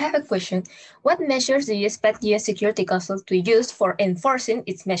 Okay, I have a question. What measures do you expect the US Security Council to use for enforcing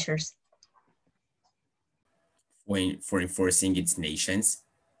its measures? For enforcing its nations?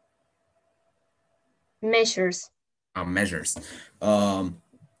 Measures. Measures.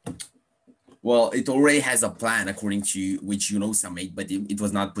 Well, it already has a plan according to which UNOSA made, but it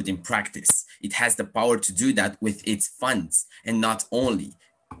was not put in practice. It has the power to do that with its funds and not only.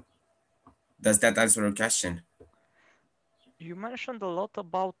 Does that answer your question? You mentioned a lot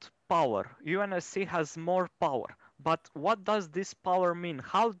about power. UNSC has more power. But what does this power mean?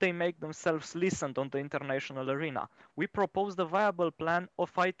 How they make themselves listened on the international arena? We proposed a viable plan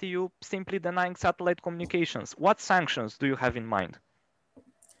of ITU simply denying satellite communications. What sanctions do you have in mind?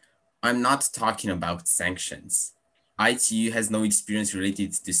 I'm not talking about sanctions. ITU has no experience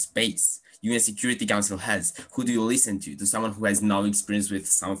related to space. UN Security Council has. Who do you listen to? To someone who has no experience with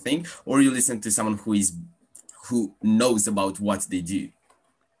something, or you listen to someone who knows about what they do?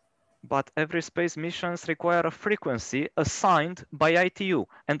 But every space missions require a frequency assigned by ITU,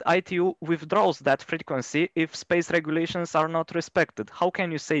 and ITU withdraws that frequency if space regulations are not respected. How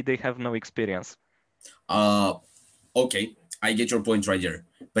can you say they have no experience? Okay, I get your point right there.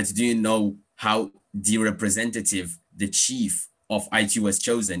 But do you know how the representative, the chief of ITU was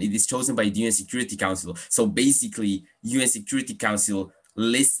chosen. It is chosen by the UN Security Council. So basically, UN Security Council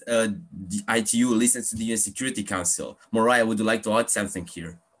the ITU listens to the UN Security Council. Mariah, would you like to add something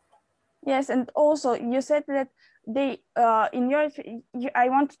here? Yes, and also you said that I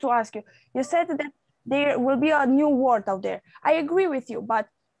want to ask you, you said that there will be a new world out there. I agree with you, but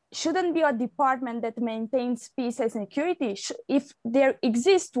shouldn't be a department that maintains peace and security? If there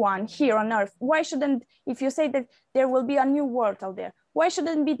exists one here on Earth, why shouldn't, if you say that there will be a new world out there, why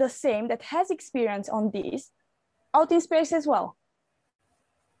shouldn't it be the same that has experience on this out in space as well?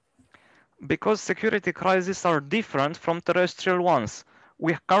 Because security crises are different from terrestrial ones.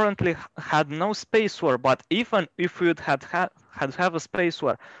 We currently had no space war, but even if we would have a space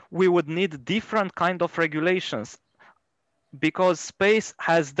war, we would need different kind of regulations because space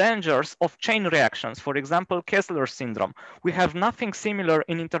has dangers of chain reactions. For example, Kessler syndrome. We have nothing similar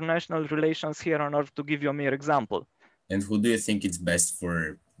in international relations here on Earth, to give you a mere example. And who do you think is best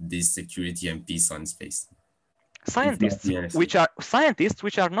for this security and peace on space? Scientists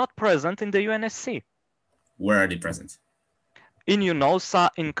which are not present in the UNSC. Where are they present? In UNOSA,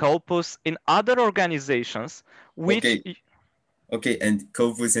 in COPUS, in other organizations, which... Okay, and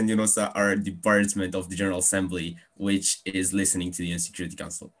COPUS and UNOSA are a department of the General Assembly, which is listening to the UN Security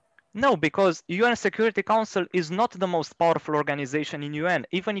Council. No, because UN Security Council is not the most powerful organization in UN,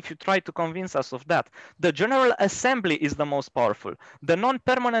 even if you try to convince us of that. The General Assembly is the most powerful. The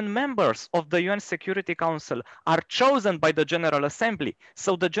non-permanent members of the UN Security Council are chosen by the General Assembly.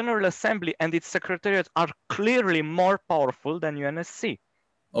 So the General Assembly and its Secretariat are clearly more powerful than UNSC.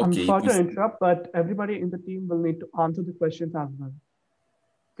 Okay, I'm sorry to interrupt, but everybody in the team will need to answer the questions as well.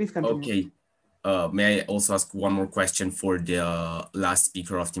 Please continue. Okay. May I also ask one more question for the last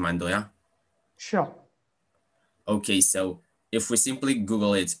speaker of Team Andoya? Sure. Okay, so if we simply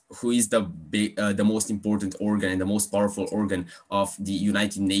Google it, who is the most important organ and the most powerful organ of the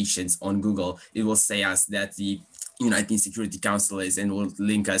United Nations on Google, it will say us that the United Security Council is, and will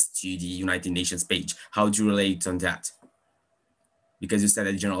link us to the United Nations page. How do you relate on that? Because you said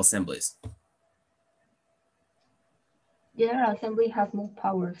that the General Assembly is. General Assembly has more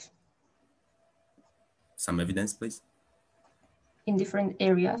powers. Some evidence, please. In different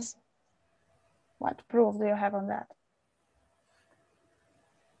areas. What proof do you have on that?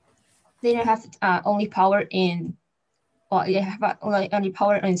 They don't have only power in, or they have only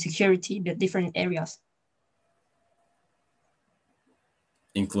power in security, but different areas.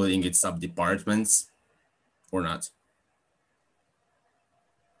 Including its sub-departments or not?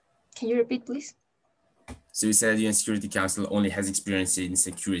 Can you repeat, please? So you said the UN Security Council only has experience in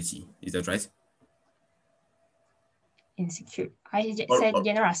security, is that right? In security. I said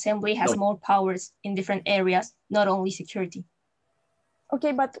General Assembly has more powers in different areas, not only security.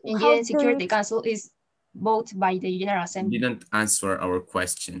 Okay, but the UN Security Council is voted by the General Assembly. You didn't answer our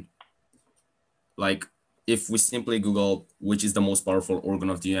question. Like, if we simply Google which is the most powerful organ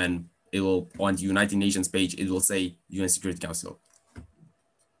of the UN, it will, on the United Nations page, it will say UN Security Council.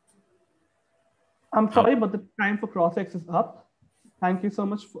 I'm sorry, but the time for cross-ex is up. Thank you so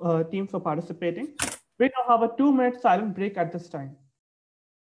much, team, for participating. We now have a 2-minute silent break at this time.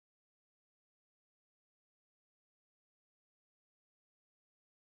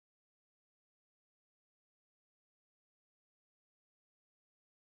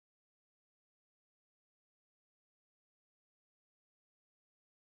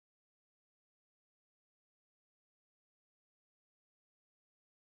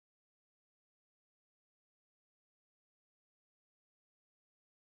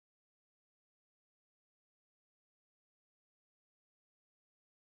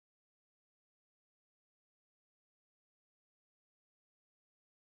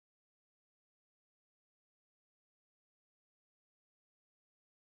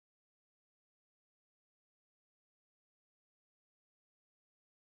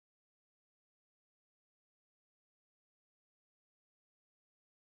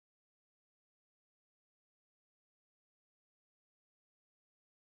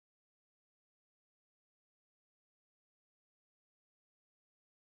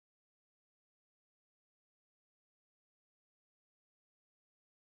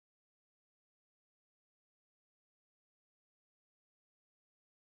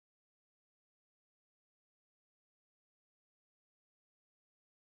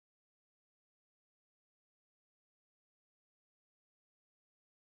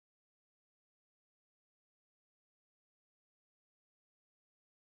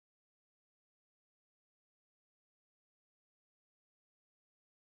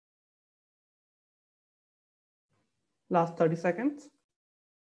 Last 30 seconds.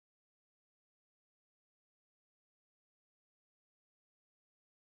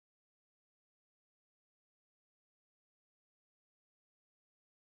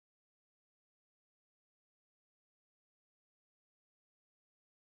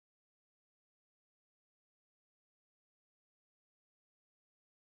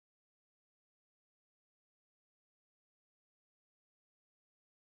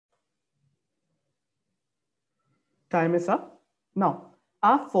 Time is up. Now,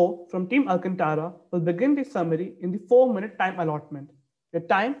 our four from Team Alcantara will begin the summary in the 4-minute time allotment. Your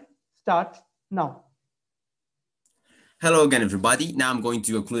time starts now. Hello again, everybody. Now I'm going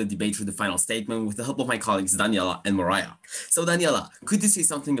to conclude the debate with the final statement with the help of my colleagues Daniela and Mariah. So Daniela, could you say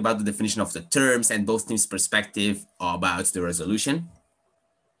something about the definition of the terms and both teams' perspective about the resolution?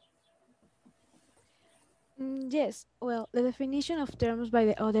 Yes, well, the definition of terms by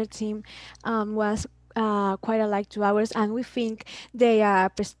the other team was quite alike to ours, and we think their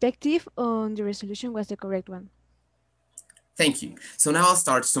perspective on the resolution was the correct one. Thank you. So now I'll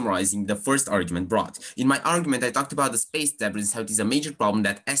start summarizing the first argument brought. In my argument, I talked about the space debris, how it is a major problem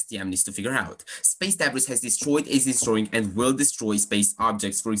that STM needs to figure out. Space debris has destroyed, is destroying, and will destroy space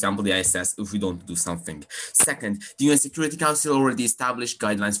objects, for example, the ISS, if we don't do something. Second, the UN Security Council already established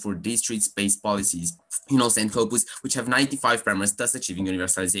guidelines for district space policies, UNOSA and COPUS, which have 95 parameters, thus achieving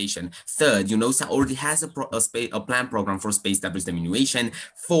universalization. Third, UNOSA already has a planned program for space debris diminution.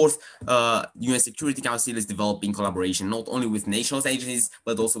 Fourth, UN Security Council is developing collaboration not only with national agencies,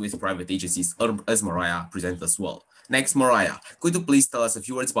 but also with private agencies, as Mariah presented as well. Next, Mariah, could you please tell us a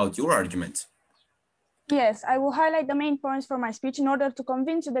few words about your argument? Yes, I will highlight the main points for my speech in order to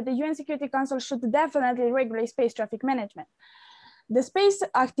convince you that the UN Security Council should definitely regulate space traffic management. The space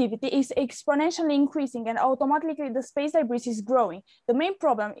activity is exponentially increasing and automatically the space debris is growing. The main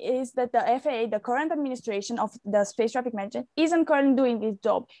problem is that the FAA, the current administration of the space traffic management, isn't currently doing its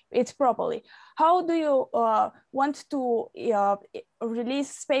job properly. How do you want to release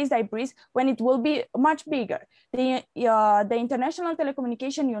space debris when it will be much bigger? The International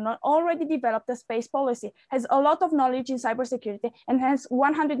Telecommunication Union already developed a space policy, has a lot of knowledge in cybersecurity, and has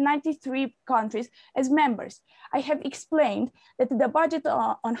 193 countries as members. I have explained that the budget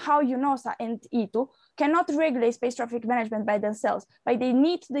on how UNOSA and ITU cannot regulate space traffic management by themselves, but they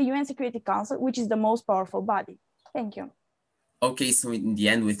need the UN Security Council, which is the most powerful body. Thank you. Okay, so in the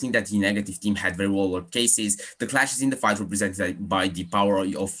end, we think that the negative team had very well worked cases. The clashes in the fight were presented by the power of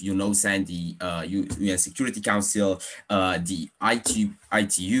UNOSA and the UN Security Council, the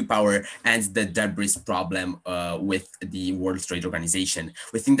ITU power, and the debris problem with the World Trade Organization.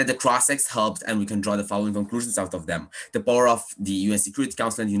 We think that the cross-checks helped, and we can draw the following conclusions out of them. The power of the UN Security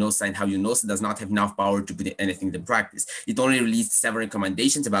Council and UNOSA, and how UNOSA does not have enough power to put anything in practice. It only released several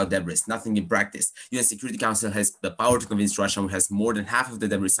recommendations about debris, nothing in practice. UN Security Council has the power to convince Russia, has more than half of the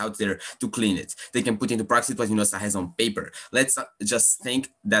debris out there, to clean it. They can put into practice what UNOSA has on paper. Let's just think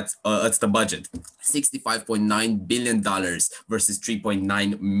that it's the budget, $65.9 billion versus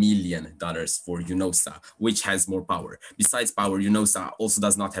 $3.9 million for UNOSA, which has more power. Besides power, UNOSA also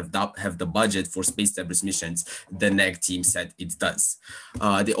does not have the budget for space debris missions. The NEG team said it does.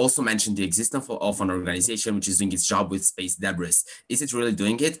 They also mentioned the existence of an organization which is doing its job with space debris. Is it really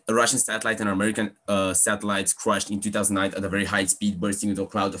doing it? A Russian satellite and American satellites crashed in 2009 at a very high speed, bursting into a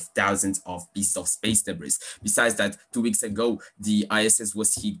cloud of thousands of pieces of space debris. Besides that, 2 weeks ago, the ISS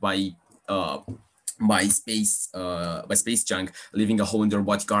was hit by space junk, leaving a hole in the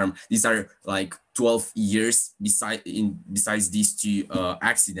robotic arm. These are like 12 years besides these two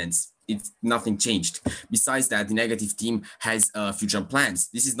accidents. Nothing changed. Besides that, the negative team has future plans.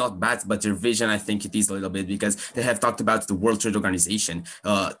 This is not bad, but their vision, I think it is a little bit, because they have talked about the World Trade Organization,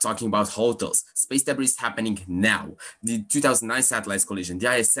 talking about hotels. Space debris is happening now. The 2009 satellites collision,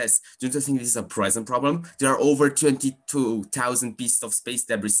 the ISS, don't you think this is a present problem? There are over 22,000 pieces of space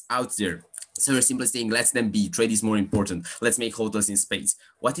debris out there. So we're simply saying, let them be. Trade is more important. Let's make hotels in space.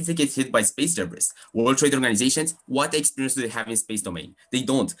 What if they get hit by space debris? World Trade Organizations, what experience do they have in space domain? They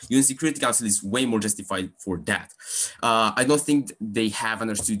don't. UN Security Council is way more justified for that. I don't think they have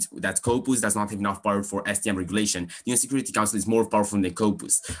understood that COPUS does not have enough power for STM regulation. The UN Security Council is more powerful than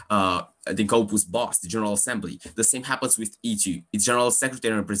COPUS. The COPUS boss, the General Assembly. The same happens with ITU. Its General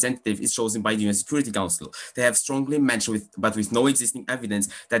Secretary and representative is chosen by the UN Security Council. They have strongly mentioned, but with no existing evidence,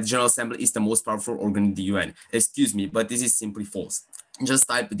 that the General Assembly is the most powerful organ in the UN. Excuse me, but this is simply false. Just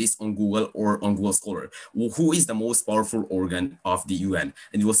type this on Google or on Google Scholar. Who is the most powerful organ of the UN?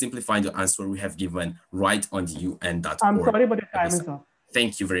 And you will simply find the answer we have given right on the UN.org. I'm sorry, but your time is up.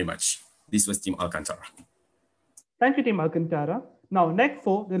 Thank you very much. This was Team Alcantara. Thank you, Team Alcantara. Now, NEC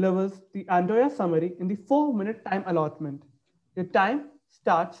 4 delivers the Andoya summary in the 4-minute time allotment. Your time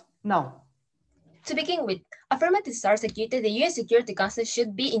starts now. To begin with, affirmative stars executed the UN Security Council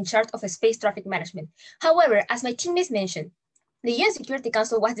should be in charge of space traffic management. However, as my teammates mentioned, the UN Security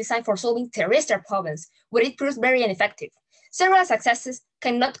Council was designed for solving terrestrial problems, where it proves very ineffective. Several successes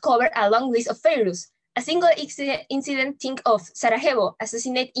cannot cover a long list of failures. A single incident, think of Sarajevo,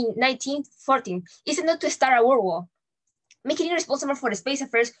 assassinated in 1914, is enough to start a world war. Making it responsible for the space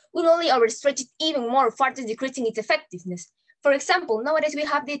affairs will only overstretch it even more, further decreasing its effectiveness. For example, nowadays we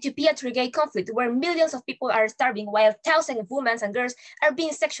have the Ethiopia-Tigray conflict, where millions of people are starving while thousands of women and girls are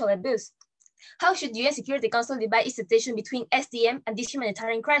being sexually abused. How should the UN Security Council divide its attention between SDM and this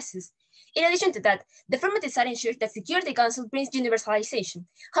humanitarian crisis? In addition to that, the affirmative side ensures that Security Council brings universalization.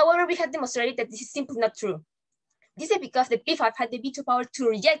 However, we have demonstrated that this is simply not true. This is because the P5 had the veto power to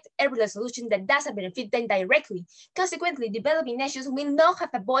reject every resolution that doesn't benefit them directly. Consequently, developing nations will not have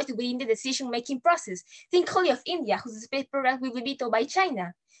a voice within the decision-making process. Think only of India, whose space program will be vetoed by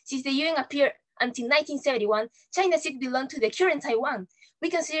China. Since the UN appeared until 1971, China's seat belonged to the current Taiwan. We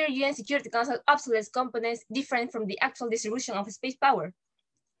consider UN Security Council obsolete components different from the actual distribution of space power.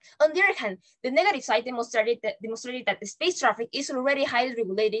 On the other hand, the negative side demonstrated that the space traffic is already highly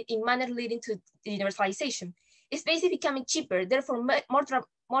regulated in manner leading to universalization. Space is becoming cheaper, therefore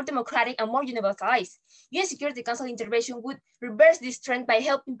more democratic and more universalized. UN Security Council intervention would reverse this trend by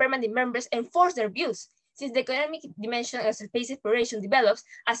helping permanent members enforce their views. Since the economic dimension of space exploration develops,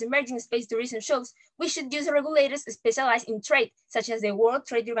 as emerging space tourism shows, we should use regulators specialized in trade, such as the World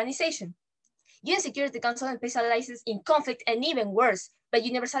Trade Organization. UN Security Council specializes in conflict and even worse, but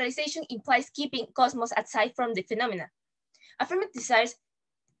universalization implies keeping cosmos aside from the phenomena. Affirmative says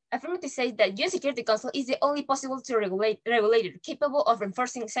that UN Security Council is the only possible regulator capable of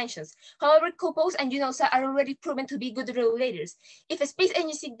enforcing sanctions. However, COPOS and UNOSA are already proven to be good regulators. If a space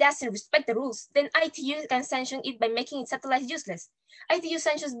agency doesn't respect the rules, then ITU can sanction it by making its satellites useless. ITU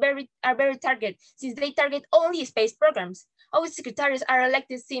sanctions are very targeted, since they target only space programs. All its secretaries are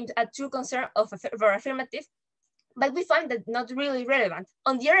elected seems a true concern for affirmative, but we find that not really relevant.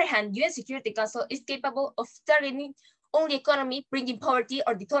 On the other hand, UN Security Council is capable of targeting only economy, bringing poverty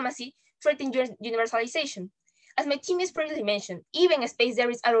or diplomacy, threatening universalization. As my team has previously mentioned, even space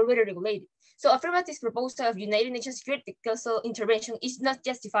debris are already regulated. So affirmative's proposal of United Nations Security Council intervention is not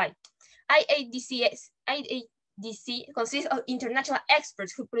justified. IADC consists of international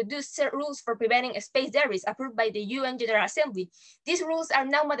experts who produce rules for preventing space debris approved by the UN General Assembly. These rules are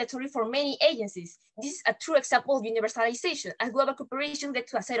now mandatory for many agencies. This is a true example of universalization, as global cooperation led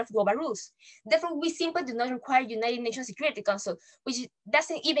to a set of global rules. Therefore, we simply do not require United Nations Security Council, which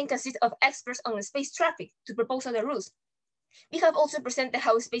doesn't even consist of experts on space traffic, to propose other rules. We have also presented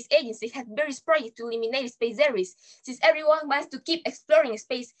how space agencies have various projects to eliminate space debris. Since everyone wants to keep exploring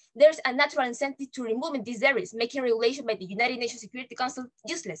space, there's a natural incentive to removing these debris, making regulation by the United Nations Security Council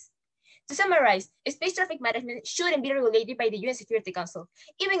useless. To summarize, space traffic management shouldn't be regulated by the UN Security Council.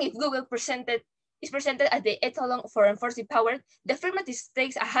 Even if Google is presented as the etalon for enforcing power, the affirmative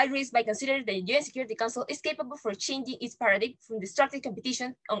takes a high risk by considering the UN Security Council is capable for changing its paradigm from destructive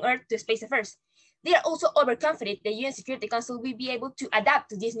competition on Earth to space affairs. They are also overconfident the UN Security Council will be able to adapt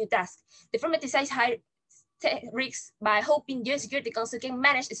to this new task. The affirmative takes high risks by hoping the UN Security Council can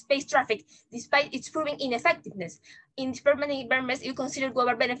manage space traffic despite its proven ineffectiveness. In permanent members, you consider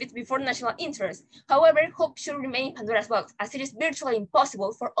global benefits before national interest. However, hope should remain Pandora's box, as it is virtually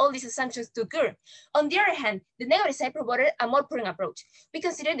impossible for all these assumptions to occur. On the other hand, the negative side provided a more prudent approach. We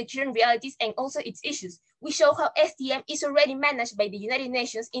consider the current realities and also its issues. We show how SDM is already managed by the United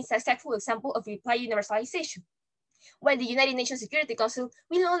Nations in a successful example of reply universalization. While the United Nations Security Council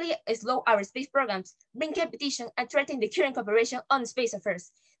will only slow our space programs, bring competition, and threaten the current cooperation on space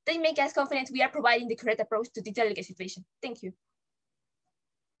affairs. They make us confident we are providing the correct approach to the delicate situation. Thank you.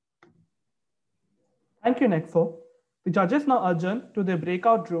 Thank you, Nekfo. The judges now adjourn to their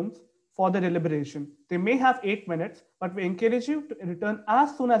breakout rooms for the deliberation. They may have 8 minutes, but we encourage you to return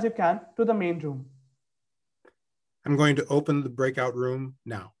as soon as you can to the main room. I'm going to open the breakout room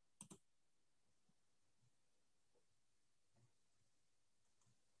now.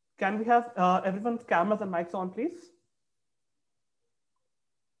 Can we have everyone's cameras and mics on, please?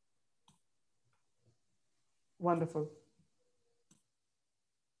 Wonderful.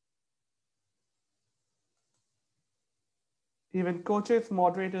 Even coaches,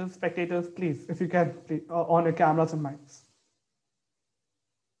 moderators, spectators, please, if you can, please, on your cameras and mics.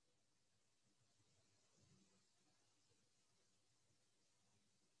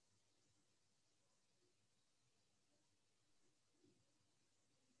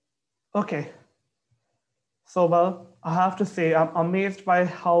 Okay. So, well, I have to say, I'm amazed by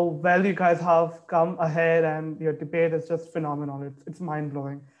how well you guys have come ahead, and your debate is just phenomenal. It's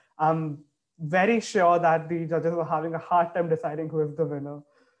mind-blowing. I'm very sure that the judges are having a hard time deciding who is the winner.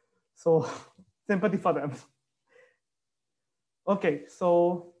 So sympathy for them. Okay,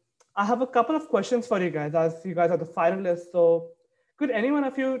 so I have a couple of questions for you guys, as you guys are the finalists. So could any one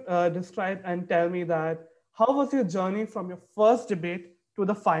of you describe and tell me that how was your journey from your first debate to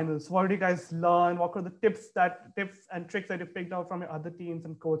the finals. What did you guys learn? What were the tips and tricks that you picked out from your other teams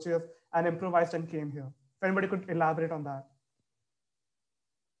and coaches and improvised and came here? If anybody could elaborate on that.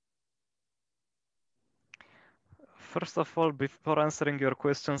 First of all, before answering your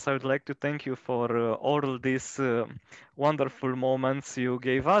questions, I would like to thank you for all these wonderful moments you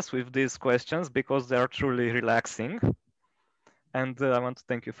gave us with these questions, because they are truly relaxing. And I want to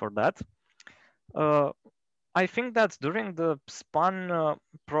thank you for that. I think that during the spUN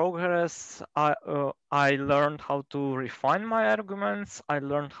progress, I learned how to refine my arguments. I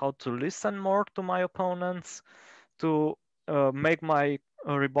learned how to listen more to my opponents, to make my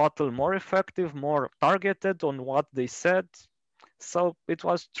rebuttal more effective, more targeted on what they said. So it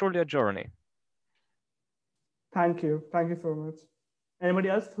was truly a journey. Thank you. Thank you so much. Anybody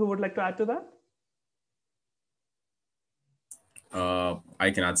else who would like to add to that?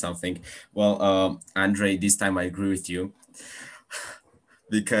 I can add something. Well, Andre, this time I agree with you.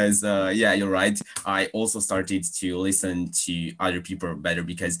 Because yeah, you're right. I also started to listen to other people better,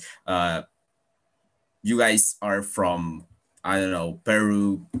 because you guys are from, I don't know,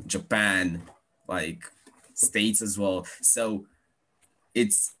 Peru, Japan, like States as well. So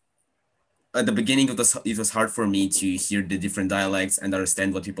it's, at the beginning it was hard for me to hear the different dialects and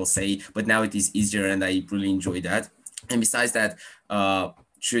understand what people say, but now it is easier and I really enjoy that. And besides that,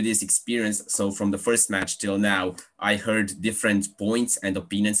 through this experience, so from the first match till now, I heard different points and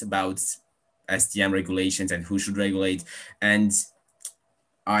opinions about STM regulations and who should regulate. And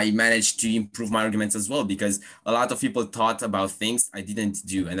I managed to improve my arguments as well, because a lot of people thought about things I didn't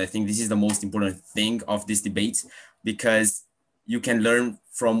do. And I think this is the most important thing of this debate, because you can learn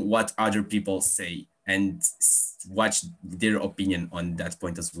from what other people say and watch their opinion on that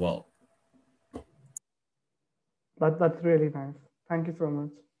point as well. That's really nice. Thank you so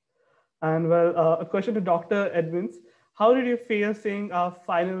much. And well, a question to Dr. Edmonds. How did you feel seeing our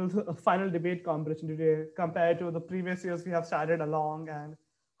final debate competition today compared to the previous years we have started along? And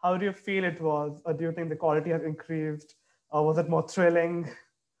how do you feel it was? Or do you think the quality has increased? Or was it more thrilling?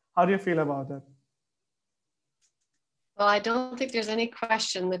 How do you feel about it? Well, I don't think there's any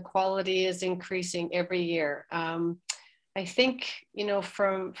question the quality is increasing every year. I think, you know,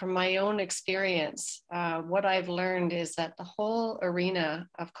 from my own experience, what I've learned is that the whole arena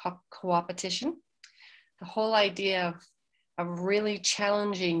of co-opetition, the whole idea of really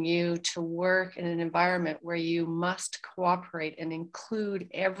challenging you to work in an environment where you must cooperate and include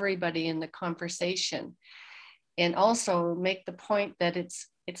everybody in the conversation, and also make the point that it's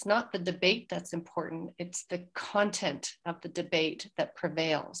not the debate that's important, it's the content of the debate that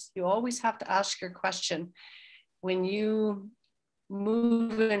prevails. You always have to ask your question, when you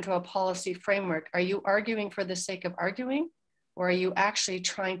move into a policy framework, are you arguing for the sake of arguing, or are you actually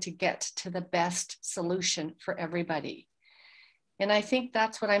trying to get to the best solution for everybody? And I think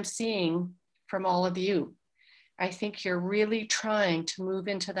that's what I'm seeing from all of you. I think you're really trying to move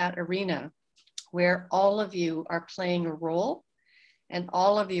into that arena where all of you are playing a role and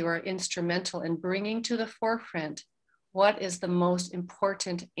all of you are instrumental in bringing to the forefront what is the most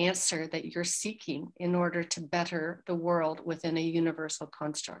important answer that you're seeking in order to better the world within a universal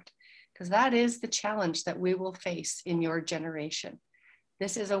construct? Because that is the challenge that we will face in your generation.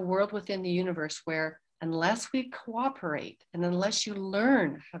 This is a world within the universe where unless we cooperate and unless you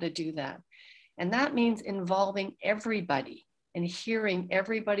learn how to do that, and that means involving everybody and hearing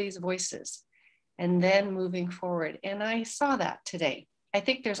everybody's voices and then moving forward. And I saw that today. I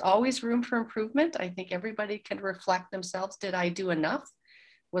think there's always room for improvement. I think everybody can reflect themselves. Did I do enough?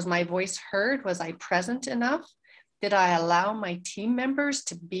 Was my voice heard? Was I present enough? Did I allow my team members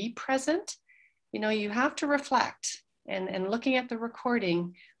to be present? You know, you have to reflect, and looking at the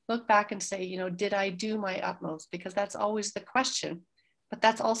recording, look back and say, you know, did I do my utmost? Because that's always the question, but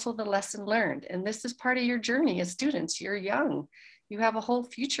that's also the lesson learned. And this is part of your journey as students. You're young, you have a whole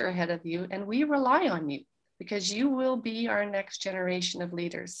future ahead of you, and we rely on you, because you will be our next generation of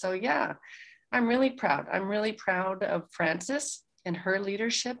leaders. So yeah, I'm really proud. I'm really proud of Frances and her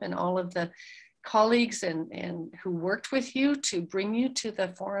leadership and all of the colleagues and who worked with you to bring you to the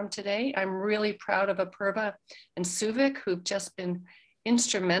forum today. I'm really proud of Apurva and Suvik, who've just been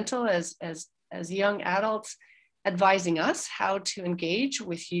instrumental as young adults, advising us how to engage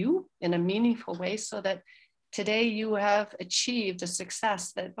with you in a meaningful way so that today you have achieved a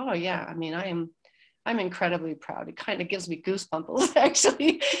success that, oh yeah, I mean, I'm incredibly proud. It kind of gives me goosebumps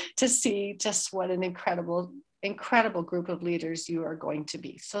actually to see just what an incredible group of leaders you are going to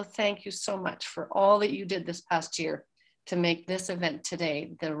be. So thank you so much for all that you did this past year to make this event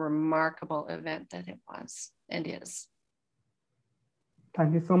today the remarkable event that it was and is.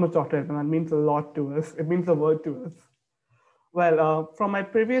 Thank you so much, Dr. Edman. That means a lot to us. It means a word to us. Well, from my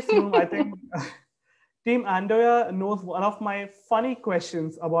previous room, I think Team Andoya knows one of my funny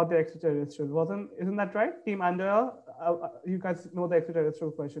questions about the extraterrestrial. Isn't that right? Team Andoya, you guys know the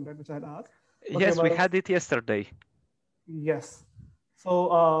extraterrestrial question, right, which I had asked? Yes, we had it yesterday. Yes.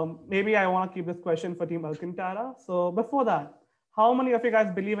 So maybe I want to keep this question for Team Alcantara. So before that, how many of you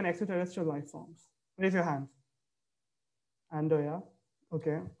guys believe in extraterrestrial life forms? Raise your hands. Andoya.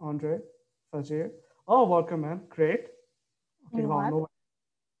 Okay. Andre. Sajid. Oh, welcome, man. Great. Okay, wow. No.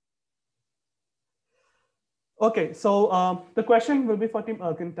 Okay, so the question will be for Team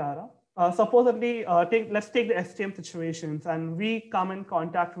Alcantara. Supposedly, let's take the STM situations, and we come in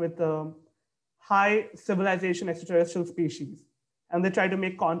contact with high civilization extraterrestrial species, and they try to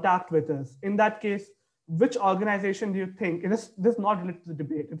make contact with us. In that case, which organization do you think, this is not related to the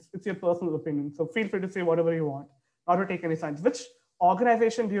debate, it's your personal opinion, so feel free to say whatever you want, not to take any sides. Which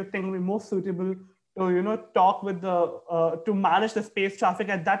organization do you think will be most suitable to talk with to manage the space traffic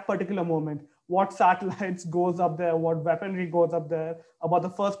at that particular moment? What satellites goes up there, what weaponry goes up there, about the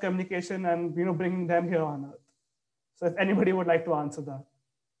first communication, and bringing them here on Earth. So if anybody would like to answer that.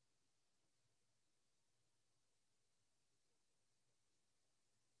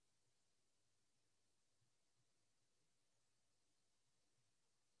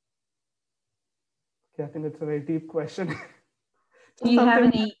 Okay, I think it's a very deep question. Do you have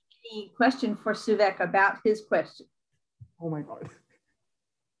any question for Suvek about his question? Oh my God.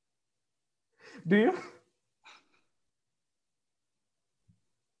 Do you?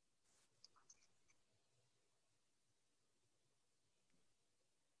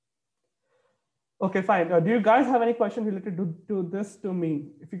 Okay, fine. Do you guys have any questions related to this to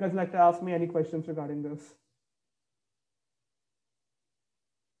me? If you guys like to ask me any questions regarding this.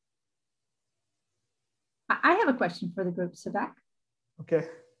 I have a question for the group, Suvek. Okay.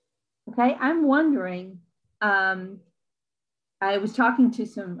 Okay, I'm wondering, I was talking to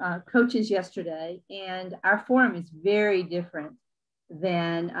some coaches yesterday, and our forum is very different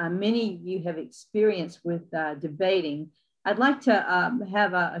than many of you have experienced with debating. I'd like to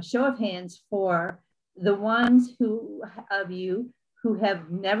have a show of hands for the ones of you who have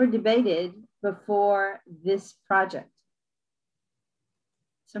never debated before this project.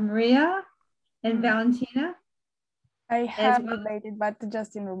 So Maria and Valentina? I have debated, but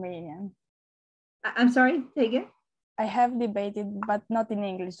just in Romanian. I'm sorry, say again? I have debated, but not in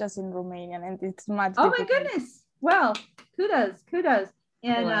English, just in Romanian, and it's much difficult. My goodness. Well, kudos.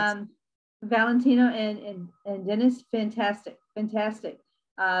 And Valentina and Dennis, fantastic.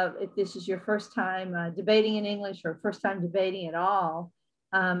 If this is your first time debating in English or first time debating at all,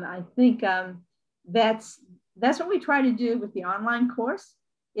 I think that's what we try to do with the online course,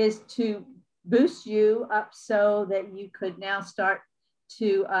 is to boost you up so that you could now start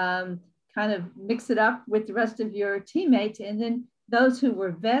to kind of mix it up with the rest of your teammates. And then those who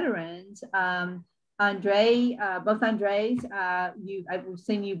were veterans, Andre, both Andres, I've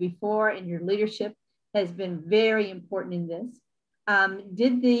seen you before, and your leadership has been very important in this.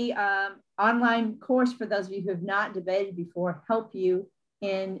 Did the online course, for those of you who have not debated before, help you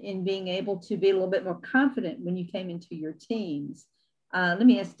in being able to be a little bit more confident when you came into your teams? Let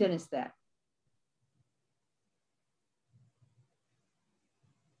me ask Dennis that.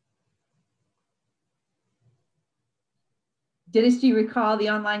 Dennis, do you recall the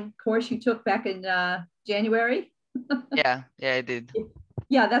online course you took back in January? Yeah, I did.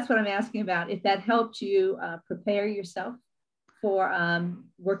 Yeah, that's what I'm asking about. If that helped you prepare yourself for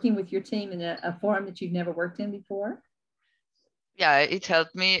working with your team in a forum that you've never worked in before? Yeah, it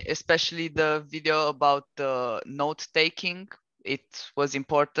helped me, especially the video about note taking. It was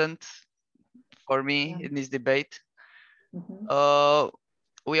important for me in this debate. Mm-hmm.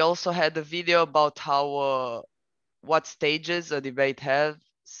 We also had a video about how what stages a debate has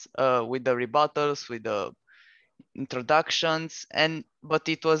with the rebuttals, with the introductions, but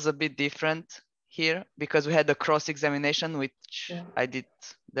it was a bit different here because we had the cross-examination, which I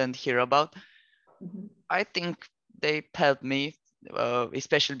didn't hear about. Mm-hmm. I think they helped me,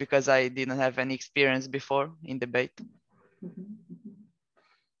 especially because I didn't have any experience before in debate. Mm-hmm.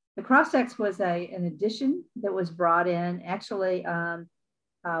 The cross-ex was an addition that was brought in actually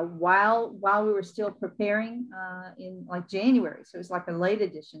while we were still preparing in like January. So it was like a late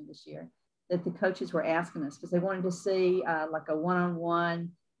edition this year that the coaches were asking us, because they wanted to see like a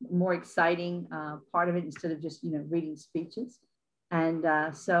one-on-one, more exciting part of it instead of just reading speeches. And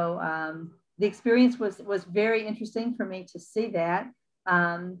so the experience was very interesting for me to see that.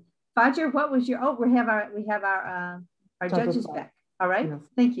 Fajr, what was your? Oh, we have our judges back. All right, yes.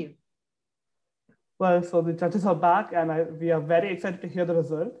 Thank you. Well, so the judges are back, and we are very excited to hear the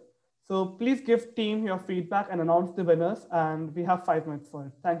result. So please give team your feedback and announce the winners, and we have 5 minutes for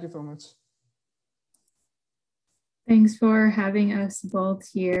it. Thank you so much. Thanks for having us both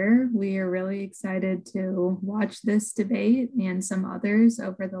here. We are really excited to watch this debate and some others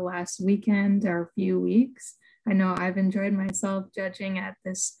over the last weekend or few weeks. I know I've enjoyed myself judging at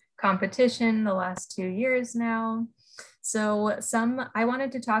this competition the last 2 years now. So I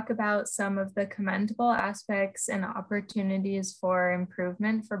wanted to talk about some of the commendable aspects and opportunities for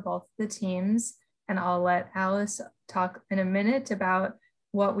improvement for both the teams. And I'll let Alice talk in a minute about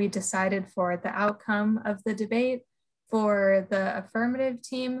what we decided for the outcome of the debate. For the affirmative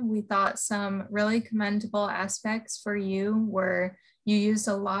team, we thought some really commendable aspects for you were you used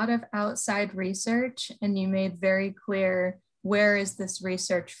a lot of outside research and you made very clear where is this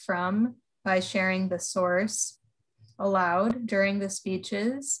research from by sharing the source aloud during the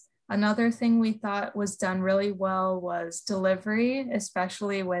speeches. Another thing we thought was done really well was delivery,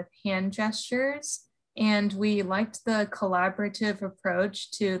 especially with hand gestures. And we liked the collaborative approach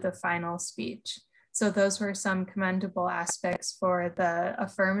to the final speech. So those were some commendable aspects for the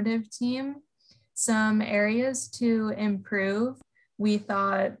affirmative team. Some areas to improve, we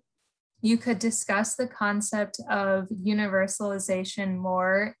thought you could discuss the concept of universalization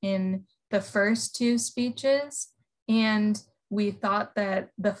more in the first 2 speeches. And we thought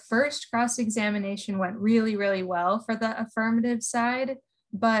that the first cross-examination went really, really well for the affirmative side.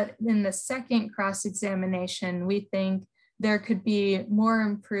 But in the second cross-examination, we think there could be more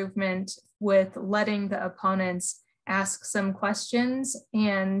improvement with letting the opponents ask some questions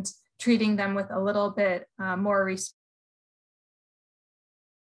and treating them with a little bit more respect.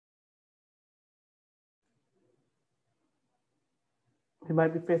 You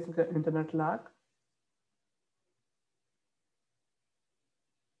might be facing an internet lag.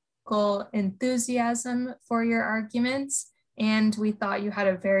 Enthusiasm for your arguments, and we thought you had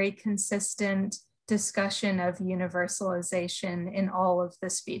a very consistent discussion of universalization in all of the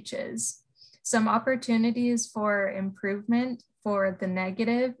speeches. Some opportunities for improvement for the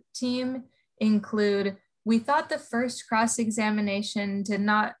negative team include, we thought the first cross-examination did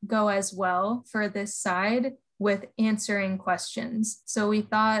not go as well for this side with answering questions. So we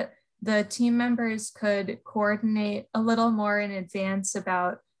thought the team members could coordinate a little more in advance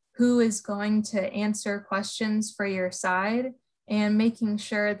about who is going to answer questions for your side and making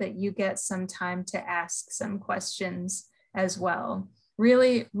sure that you get some time to ask some questions as well.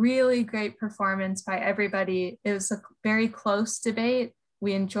 Really, really great performance by everybody. It was a very close debate.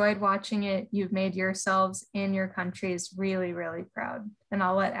 We enjoyed watching it. You've made yourselves and your countries really, really proud. And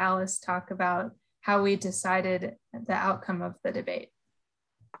I'll let Alice talk about how we decided the outcome of the debate.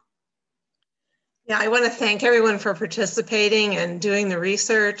 Yeah, I want to thank everyone for participating and doing the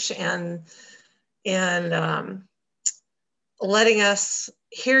research and letting us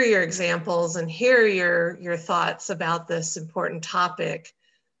hear your examples and hear your thoughts about this important topic.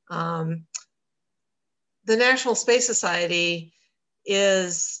 The National Space Society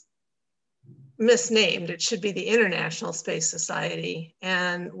is misnamed. It should be the International Space Society.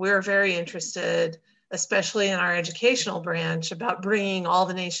 And we're very interested, especially in our educational branch, about bringing all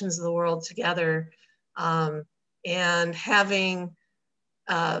the nations of the world together and having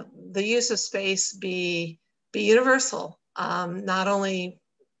the use of space be universal, not only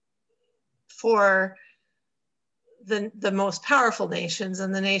for the most powerful nations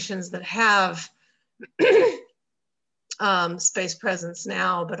and the nations that have space presence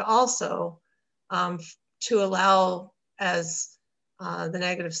now, but also to allow, as the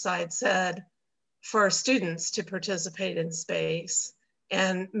negative side said, for students to participate in space,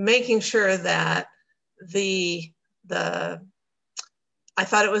 and making sure that I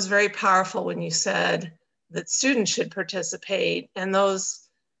thought it was very powerful when you said that students should participate, and those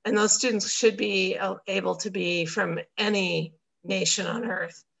students should be able to be from any nation on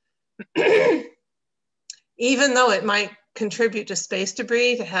Earth. Even though it might contribute to space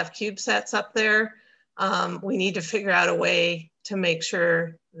debris to have CubeSats up there, we need to figure out a way to make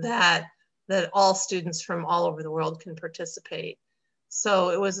sure that all students from all over the world can participate. So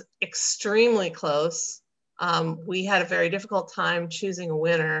it was extremely close. We had a very difficult time choosing a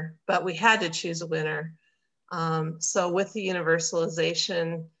winner, but we had to choose a winner. So with the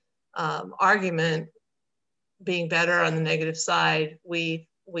universalization argument being better on the negative side, we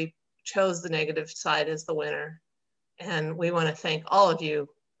chose the negative side as the winner. And we want to thank all of you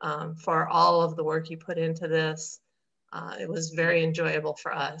for all of the work you put into this. It was very enjoyable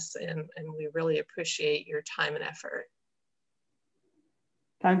for us, and we really appreciate your time and effort.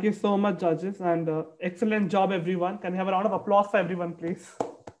 Thank you so much, judges, and excellent job, everyone. Can we have a round of applause for everyone, please?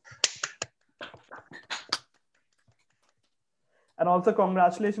 And also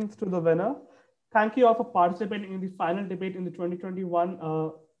congratulations to the winner. Thank you all for participating in the final debate in the 2021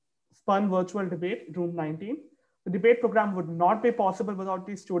 spUN virtual debate, room 19. The debate program would not be possible without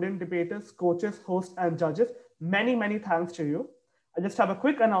the student debaters, coaches, hosts, and judges. Many, many thanks to you. I just have a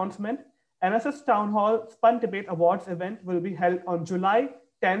quick announcement. NSS Town Hall spUN Debate Awards event will be held on July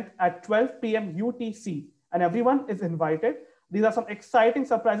 10th at 12 p.m. UTC, and everyone is invited. These are some exciting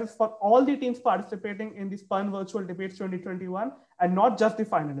surprises for all the teams participating in the spUN Virtual Debates 2021, and not just the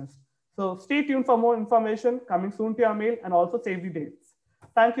finalists. So stay tuned for more information coming soon to your mail, and also save the dates.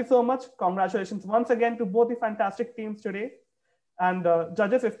 Thank you so much. Congratulations once again to both the fantastic teams today. And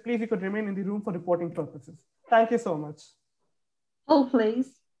judges, if please you could remain in the room for reporting purposes. Thank you so much. Hold, please.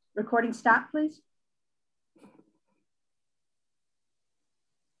 Recording stop, please.